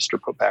purchased or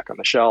put back on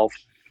the shelf.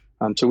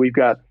 So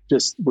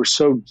we're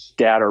so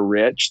data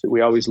rich that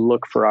we always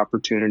look for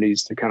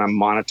opportunities to kind of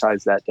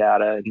monetize that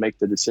data and make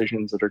the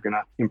decisions that are going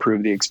to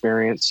improve the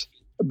experience.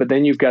 But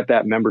then you've got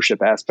that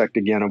membership aspect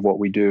again of what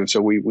we do.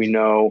 So we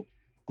know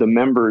the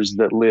members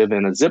that live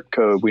in a zip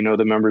code. We know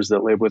the members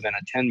that live within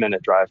a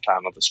 10-minute drive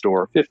time of a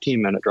store,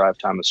 15-minute drive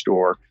time of a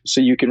store.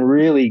 So you can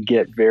really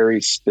get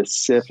very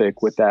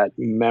specific with that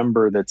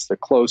member that's the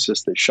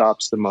closest, that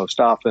shops the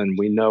most often.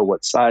 We know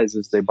what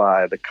sizes they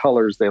buy, the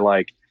colors they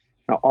like,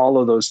 all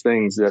of those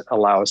things that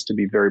allow us to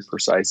be very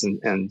precise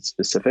and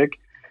specific.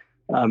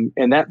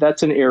 And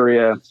that's an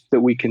area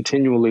that we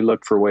continually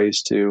look for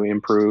ways to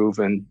improve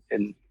and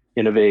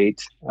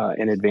innovate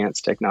and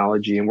advance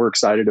technology. And we're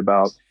excited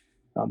about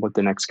what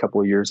the next couple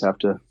of years have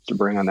to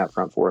bring on that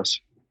front for us.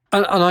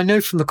 And I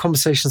know from the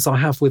conversations I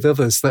have with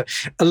others that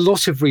a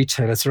lot of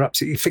retailers are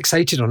absolutely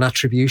fixated on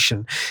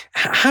attribution.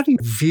 How do you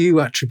view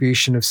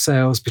attribution of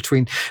sales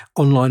between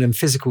online and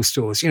physical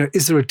stores?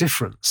 Is there a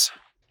difference?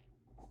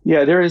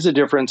 Yeah, there is a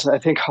difference. I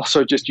think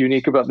also just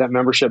unique about that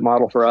membership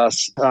model for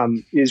us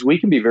is we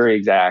can be very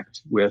exact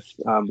with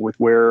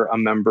where a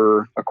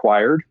member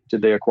acquired.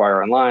 Did they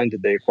acquire online?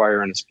 Did they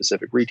acquire in a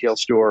specific retail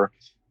store?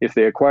 If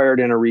they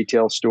acquired in a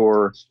retail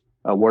store,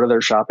 what are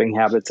their shopping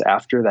habits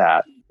after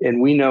that?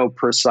 And we know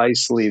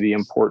precisely the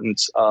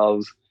importance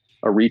of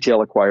a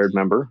retail acquired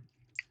member.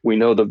 We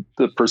know the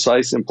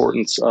precise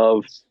importance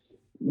of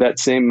that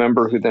same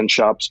member who then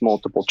shops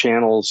multiple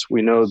channels.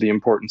 We know the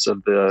importance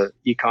of the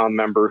e-com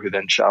member who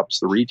then shops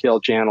the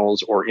retail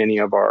channels or any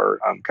of our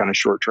kind of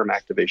short-term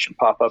activation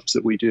pop-ups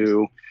that we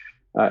do.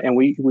 And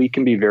we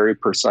can be very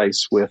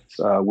precise with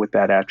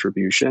that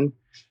attribution.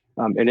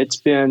 And it's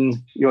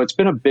been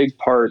a big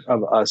part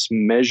of us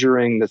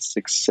measuring the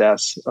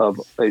success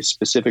of a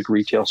specific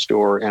retail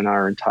store and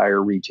our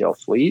entire retail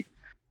fleet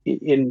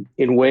in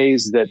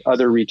ways that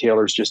other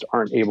retailers just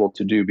aren't able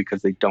to do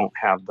because they don't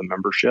have the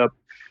membership.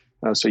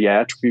 So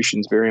attribution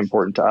is very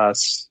important to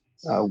us.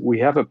 We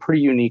have a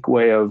pretty unique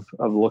way of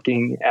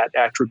looking at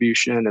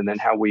attribution and then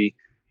how we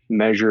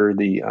measure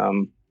the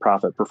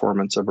profit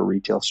performance of a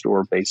retail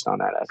store based on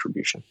that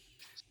attribution.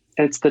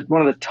 And it's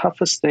one of the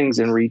toughest things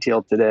in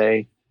retail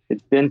today.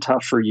 It's been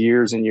tough for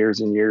years and years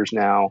and years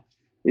now,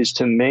 is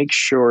to make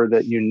sure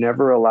that you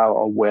never allow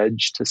a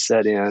wedge to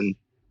set in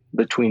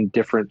between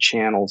different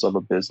channels of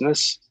a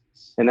business.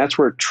 And that's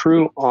where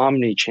true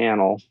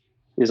omni-channel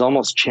is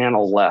almost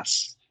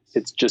channel-less.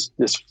 It's just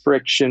this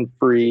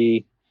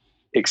friction-free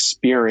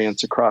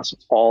experience across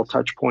all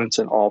touch points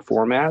and all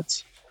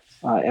formats.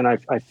 And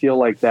I feel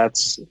like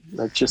that's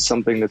just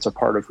something that's a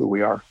part of who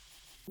we are.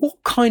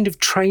 What kind of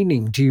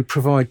training do you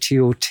provide to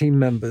your team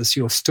members,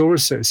 your store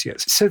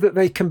associates, so that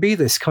they can be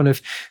this kind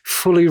of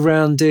fully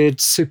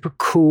rounded, super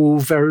cool,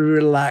 very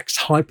relaxed,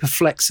 hyper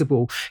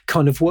flexible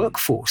kind of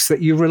workforce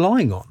that you're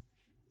relying on?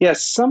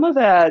 Yes, some of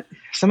that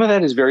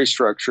is very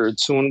structured.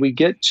 So when we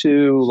get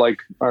to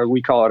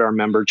we call it our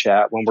member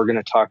chat, when we're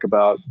going to talk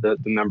about the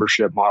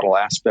membership model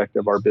aspect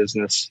of our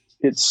business,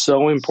 it's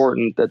so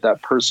important that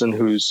that person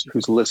who's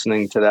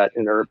listening to that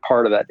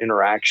part of that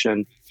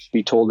interaction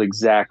be told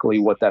exactly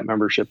what that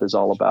membership is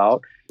all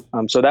about.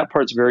 So that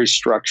part's very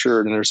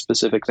structured, and there's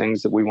specific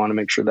things that we want to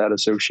make sure that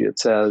associate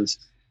says.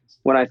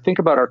 When I think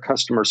about our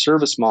customer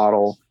service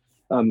model,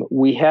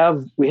 we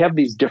have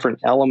these different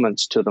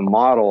elements to the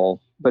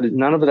model, but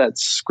none of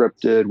that's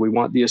scripted. We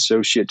want the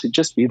associate to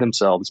just be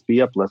themselves,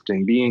 be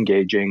uplifting, be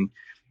engaging,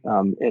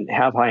 and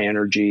have high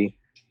energy.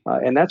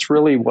 And that's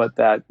really what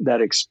that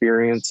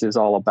experience is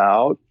all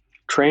about.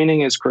 Training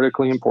is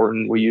critically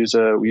important. We use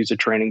a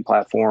training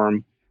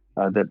platform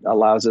that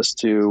allows us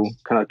to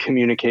kind of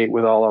communicate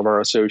with all of our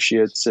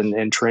associates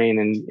and train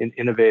in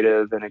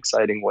innovative and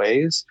exciting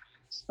ways.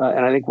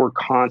 And I think we're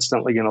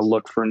constantly going to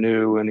look for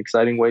new and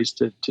exciting ways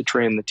to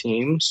train the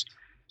teams.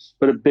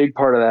 But a big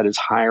part of that is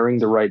hiring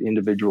the right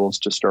individuals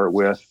to start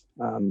with.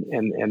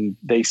 And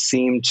they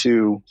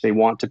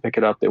want to pick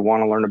it up. They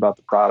want to learn about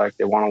the product.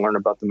 They want to learn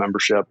about the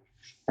membership.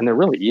 And they're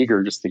really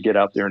eager just to get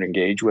out there and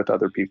engage with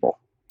other people.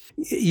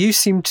 You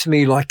seem to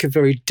me like a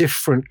very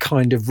different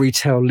kind of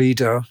retail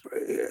leader,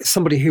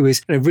 somebody who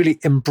is really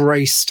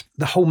embraced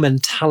the whole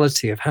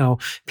mentality of how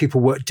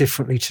people work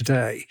differently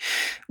today.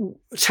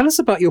 Tell us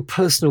about your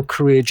personal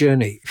career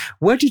journey.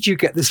 Where did you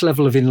get this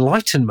level of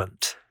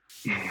enlightenment?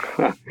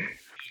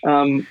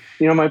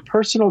 My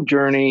personal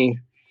journey,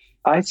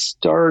 I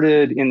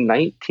started in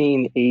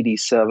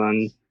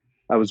 1987.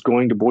 I was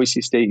going to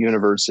Boise State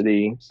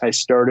University. I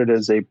started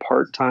as a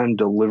part-time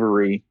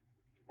delivery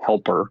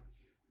helper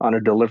on a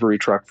delivery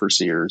truck for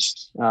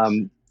Sears.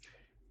 And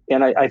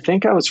I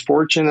think I was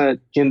fortunate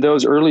in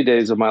those early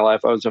days of my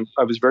life. I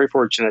was very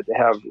fortunate to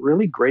have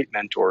really great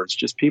mentors,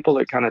 just people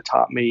that kind of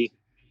taught me.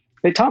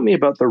 They taught me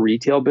about the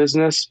retail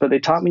business, but they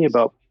taught me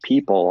about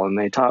people, and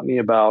they taught me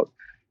about,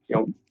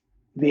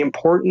 the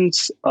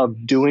importance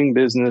of doing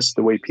business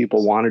the way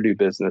people want to do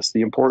business,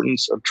 the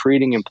importance of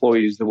treating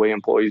employees the way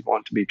employees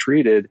want to be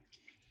treated.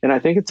 And I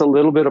think it's a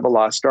little bit of a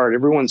lost art.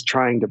 Everyone's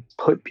trying to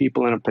put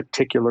people in a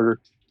particular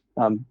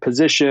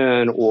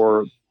position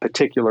or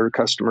particular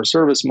customer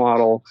service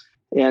model.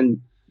 And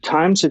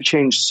times have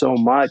changed so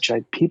much.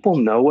 People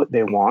know what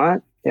they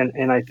want.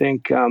 And I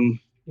think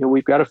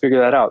we've got to figure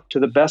that out. To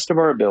the best of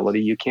our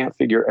ability, you can't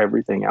figure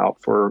everything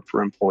out for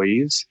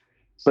employees,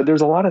 but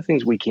there's a lot of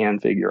things we can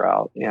figure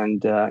out.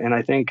 And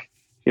I think,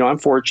 I'm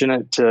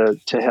fortunate to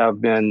have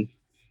been,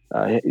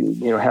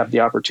 have the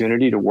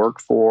opportunity to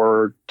work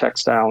for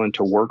Textile and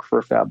to work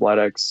for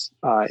Fabletics.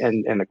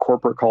 And the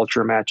corporate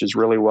culture matches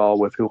really well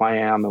with who I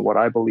am and what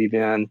I believe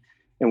in.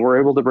 And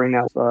we're able to bring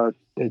that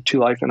to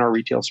life in our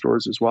retail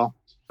stores as well.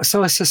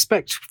 So I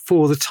suspect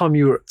for the time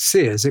you were at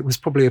Sears, it was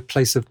probably a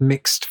place of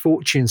mixed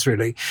fortunes,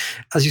 really.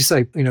 As you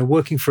say,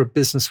 working for a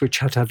business which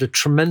had a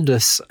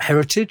tremendous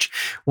heritage,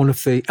 one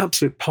of the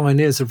absolute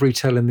pioneers of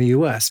retail in the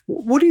US.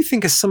 What do you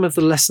think are some of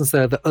the lessons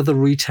there that other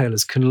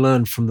retailers can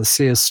learn from the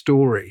Sears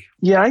story?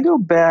 Yeah, I go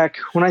back,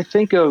 when I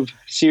think of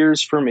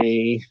Sears for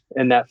me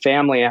and that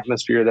family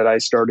atmosphere that I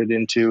started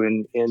into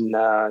in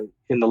the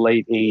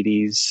late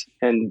 80s,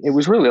 and it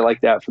was really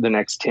like that for the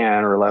next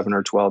 10 or 11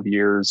 or 12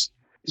 years.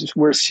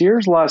 Where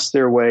Sears lost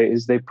their way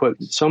is they put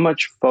so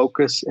much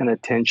focus and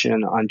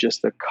attention on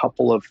just a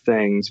couple of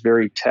things,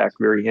 very tech,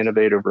 very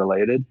innovative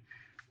related.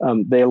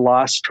 They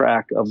lost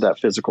track of that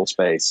physical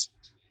space.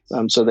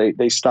 So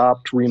they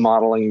stopped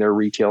remodeling their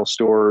retail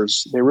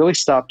stores. They really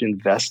stopped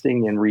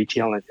investing in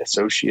retail and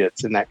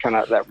associates and that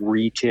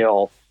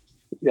retail,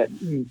 that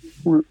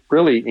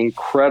really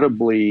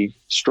incredibly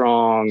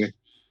strong,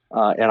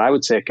 and I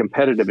would say a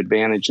competitive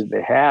advantage that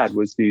they had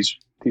was these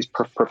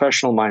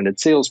professional-minded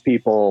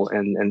salespeople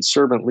and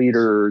servant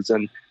leaders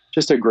and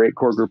just a great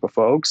core group of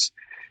folks.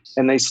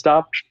 And they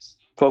stopped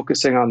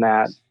focusing on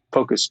that,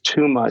 focused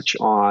too much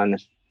on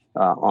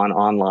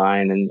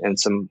online and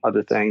some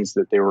other things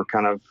that they were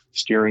kind of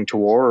steering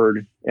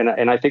toward. And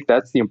I think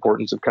that's the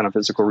importance of kind of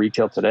physical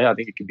retail today. I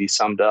think it can be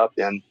summed up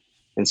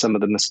in some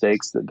of the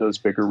mistakes that those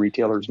bigger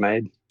retailers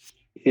made.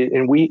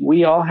 And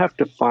we all have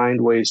to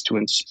find ways to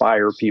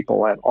inspire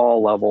people at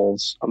all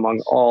levels,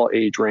 among all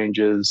age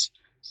ranges.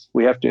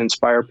 We have to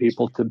inspire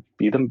people to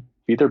be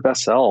their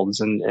best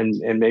selves and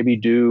maybe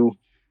do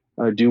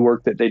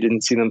work that they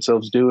didn't see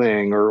themselves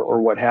doing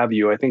or what have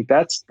you. I think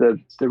that's the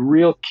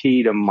real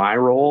key to my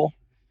role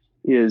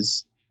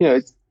is,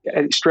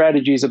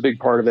 strategy is a big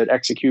part of it.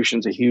 Execution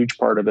is a huge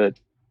part of it.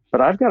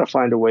 But I've got to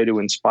find a way to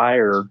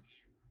inspire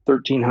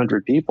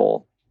 1,300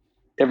 people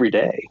every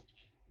day.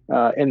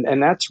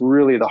 And that's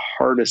really the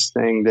hardest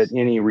thing that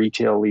any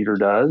retail leader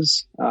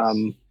does.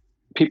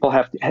 people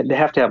they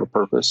have to have a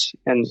purpose,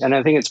 and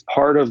I think it's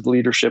part of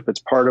leadership. It's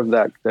part of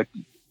the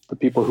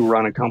people who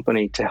run a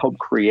company to help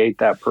create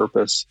that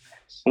purpose,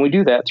 and we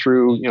do that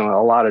through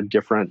a lot of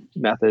different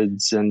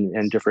methods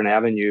and different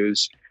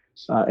avenues,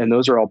 and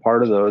those are all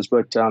part of those.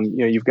 But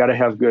you've got to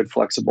have good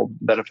flexible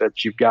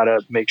benefits. You've got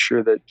to make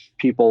sure that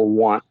people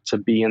want to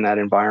be in that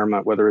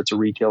environment, whether it's a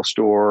retail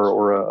store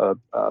or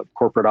a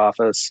corporate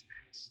office.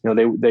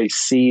 They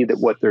see that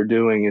what they're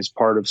doing is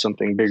part of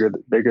something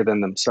bigger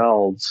than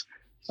themselves.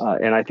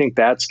 And I think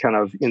that's kind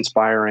of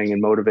inspiring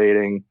and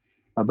motivating,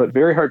 but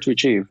very hard to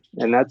achieve.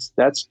 And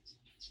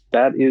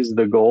that is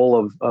the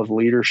goal of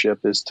leadership,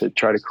 is to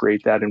try to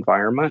create that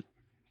environment.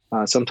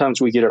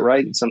 Sometimes we get it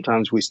right, and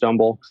sometimes we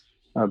stumble,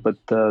 but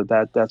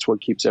that's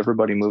what keeps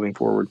everybody moving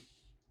forward.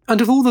 And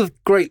of all the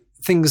great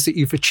things that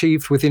you've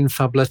achieved within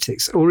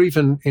Fabletics, or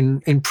even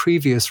in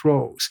previous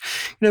roles,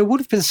 what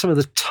have been some of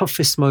the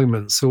toughest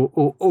moments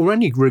or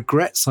any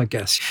regrets, I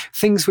guess,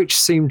 things which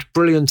seemed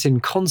brilliant in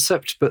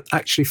concept but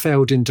actually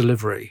failed in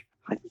delivery?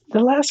 The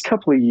last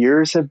couple of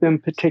years have been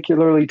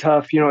particularly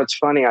tough. It's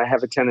funny. I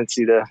have a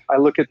tendency I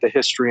look at the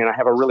history and I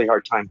have a really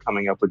hard time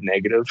coming up with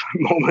negative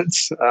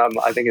moments.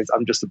 I think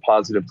I'm just a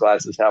positive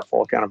glasses half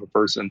full kind of a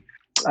person.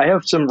 I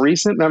have some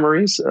recent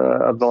memories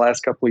of the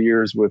last couple of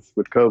years with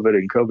COVID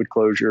and COVID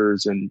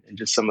closures and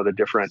just some of the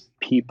different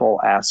people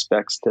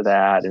aspects to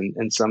that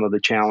and some of the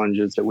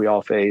challenges that we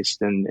all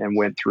faced and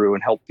went through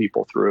and helped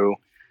people through.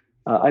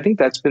 I think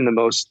that's been the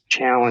most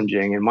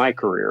challenging in my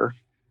career.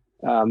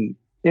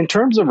 In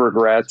terms of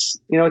regrets,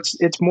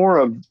 it's more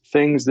of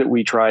things that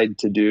we tried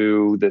to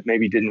do that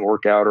maybe didn't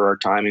work out or our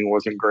timing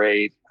wasn't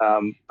great.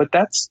 But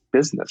that's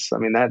business. I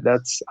mean,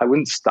 I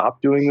wouldn't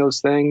stop doing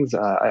those things.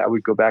 I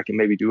would go back and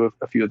maybe do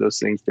a few of those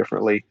things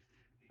differently.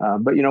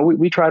 But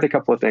we tried a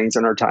couple of things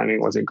and our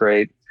timing wasn't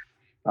great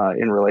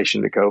in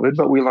relation to COVID,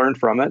 but we learned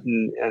from it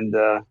and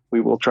we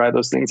will try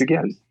those things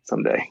again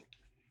someday.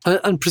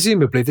 And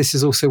presumably this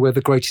is also where the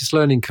greatest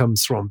learning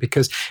comes from,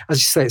 because as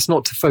you say, it's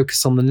not to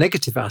focus on the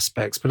negative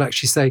aspects, but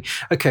actually say,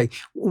 okay,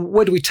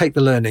 where do we take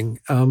the learning?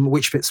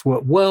 Which bits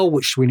work well,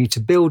 which do we need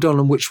to build on,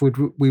 and which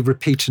would we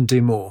repeat and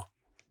do more?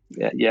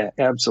 Yeah,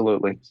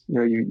 absolutely.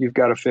 You've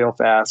got to fail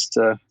fast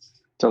to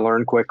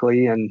learn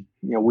quickly. And,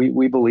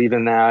 we believe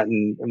in that.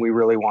 And we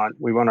really want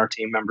our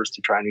team members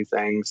to try new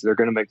things. They're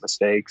going to make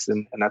mistakes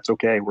and that's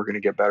okay. We're going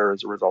to get better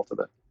as a result of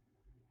it.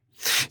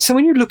 So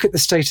when you look at the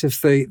state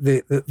of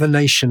the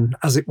nation,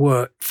 as it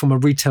were, from a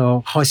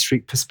retail high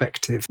street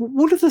perspective,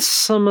 what are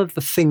some of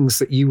the things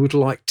that you would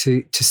like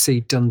to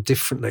see done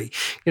differently?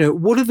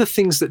 What are the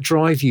things that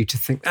drive you to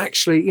think,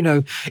 actually,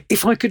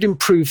 if I could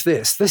improve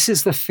this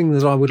is the thing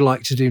that I would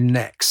like to do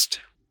next?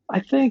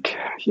 I think,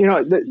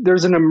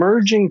 there's an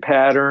emerging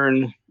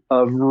pattern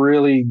of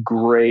really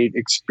great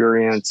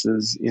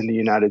experiences in the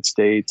United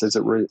States as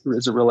it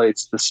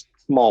relates to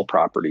small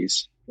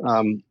properties.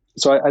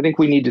 So I think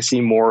we need to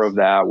see more of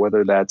that,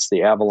 whether that's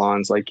the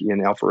Avalons like in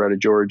Alpharetta,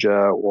 Georgia,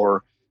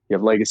 or you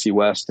have Legacy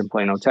West in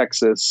Plano,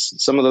 Texas.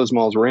 Some of those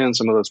malls we're in,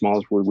 some of those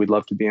malls we'd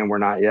love to be in, we're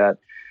not yet.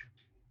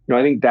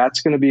 I think that's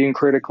going to be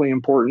critically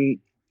important.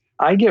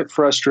 I get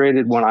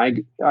frustrated when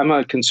I'm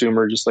a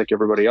consumer just like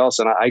everybody else,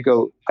 and I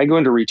go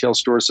into retail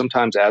stores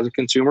sometimes as a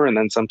consumer and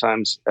then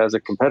sometimes as a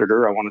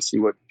competitor. I want to see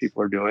what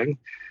people are doing.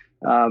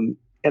 And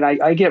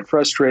I get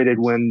frustrated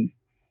when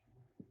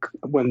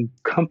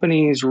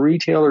companies,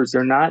 retailers,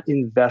 they're not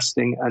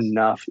investing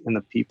enough in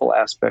the people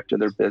aspect of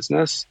their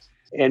business.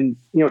 And,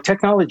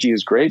 technology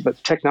is great,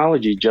 but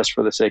technology just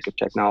for the sake of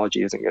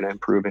technology isn't going to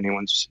improve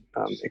anyone's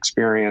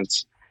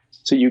experience.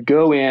 So you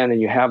go in and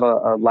you have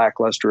a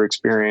lackluster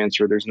experience,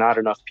 or there's not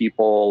enough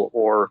people,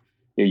 or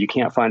you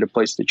can't find a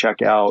place to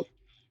check out.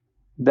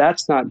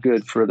 That's not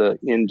good for the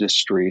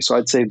industry. So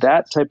I'd say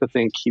that type of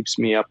thing keeps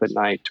me up at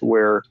night, to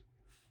where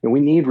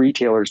we need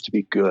retailers to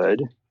be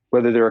good.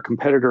 Whether they're a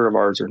competitor of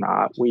ours or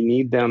not, we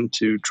need them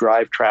to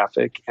drive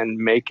traffic and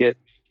make it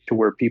to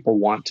where people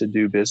want to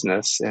do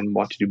business and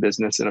want to do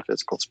business in a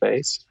physical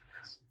space.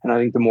 And I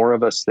think the more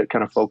of us that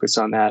kind of focus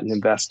on that and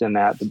invest in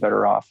that, the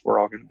better off we're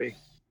all going to be.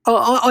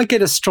 I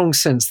get a strong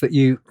sense that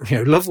you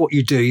love what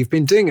you do. You've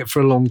been doing it for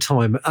a long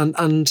time.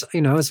 And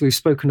as we've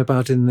spoken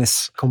about in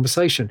this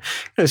conversation,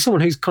 someone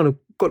who's kind of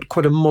got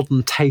quite a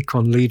modern take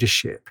on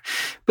leadership.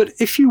 But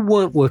if you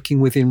weren't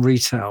working within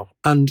retail,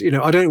 and,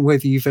 I don't know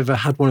whether you've ever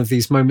had one of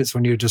these moments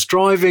when you're just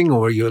driving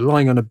or you're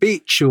lying on a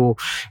beach or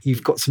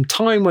you've got some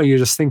time where you're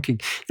just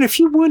thinking, if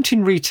you weren't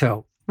in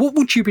retail, what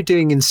would you be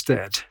doing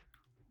instead?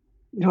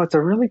 It's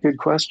a really good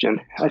question.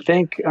 I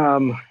think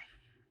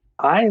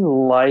I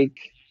like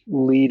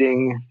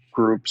leading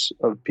groups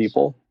of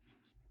people.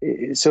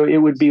 So it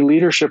would be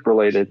leadership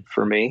related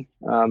for me.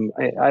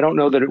 I don't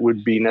know that it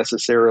would be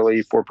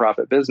necessarily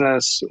for-profit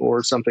business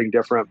or something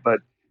different, but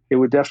it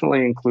would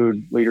definitely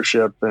include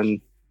leadership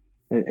and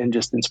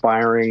just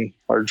inspiring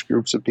large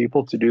groups of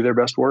people to do their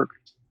best work.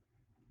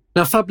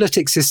 Now,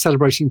 Fabletics is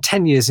celebrating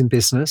 10 years in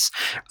business.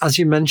 As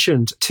you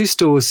mentioned, 2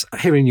 stores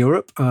here in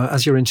Europe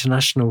as your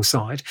international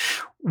side.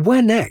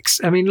 Where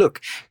next? I mean, look,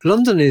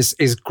 London is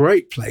a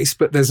great place,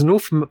 but there's an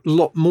awful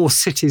lot more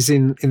cities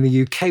in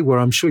the UK where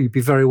I'm sure you'd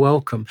be very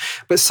welcome.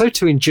 But so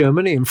too in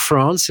Germany and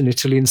France and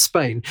Italy and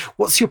Spain.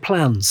 What's your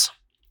plans?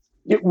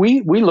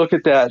 We look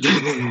at that.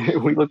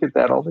 We look at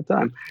that all the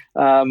time.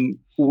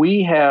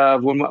 We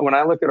have, when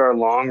I look at our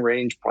long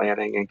range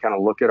planning and kind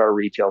of look at our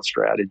retail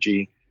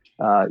strategy,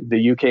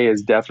 the UK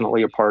is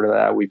definitely a part of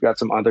that. We've got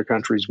some other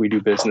countries we do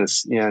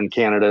business in.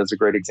 Canada is a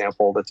great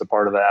example that's a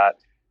part of that.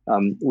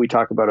 We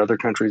talk about other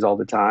countries all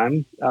the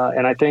time.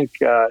 And I think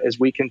as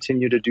we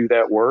continue to do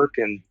that work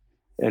and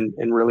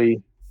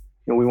really,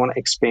 we want to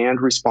expand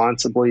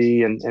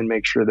responsibly and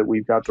make sure that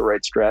we've got the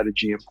right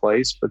strategy in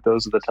place. But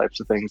those are the types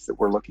of things that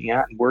we're looking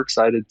at. And we're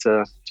excited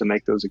to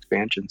make those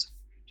expansions.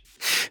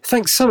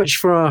 Thanks so much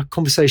for our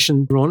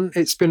conversation, Ron.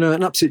 It's been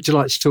an absolute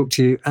delight to talk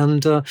to you,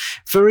 and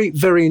very,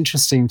 very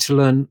interesting to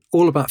learn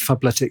all about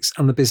Fabletics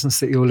and the business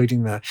that you're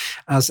leading there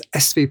as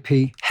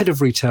SVP, Head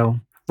of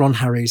Retail, Ron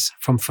Harries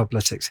from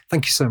Fabletics.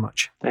 Thank you so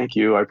much. Thank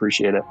you. I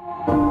appreciate it.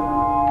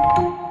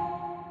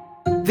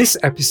 This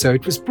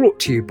episode was brought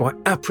to you by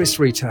Appriss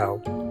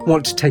Retail.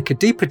 Want to take a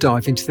deeper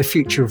dive into the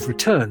future of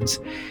returns?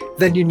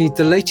 Then you need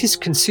the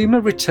latest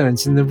Consumer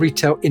Returns in the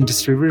Retail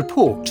Industry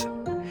Report.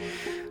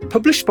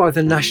 Published by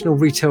the National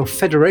Retail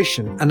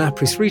Federation and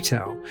Appriss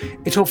Retail,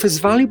 it offers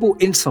valuable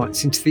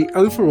insights into the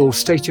overall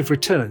state of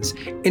returns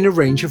in a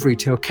range of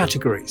retail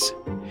categories.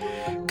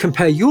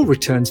 Compare your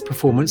returns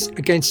performance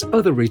against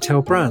other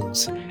retail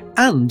brands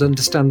and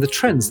understand the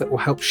trends that will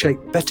help shape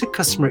better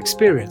customer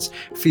experience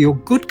for your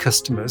good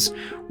customers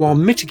while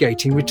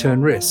mitigating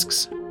return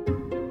risks.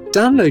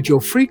 Download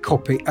your free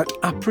copy at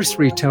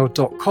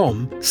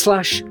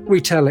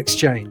aprissretail.com/retail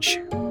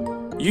exchange.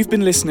 You've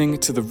been listening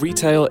to the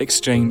Retail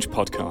Exchange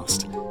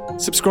podcast.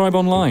 Subscribe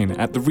online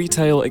at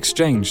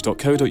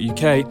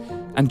theretailexchange.co.uk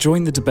and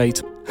join the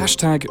debate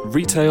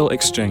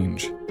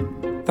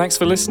 #RetailExchange. Thanks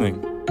for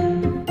listening.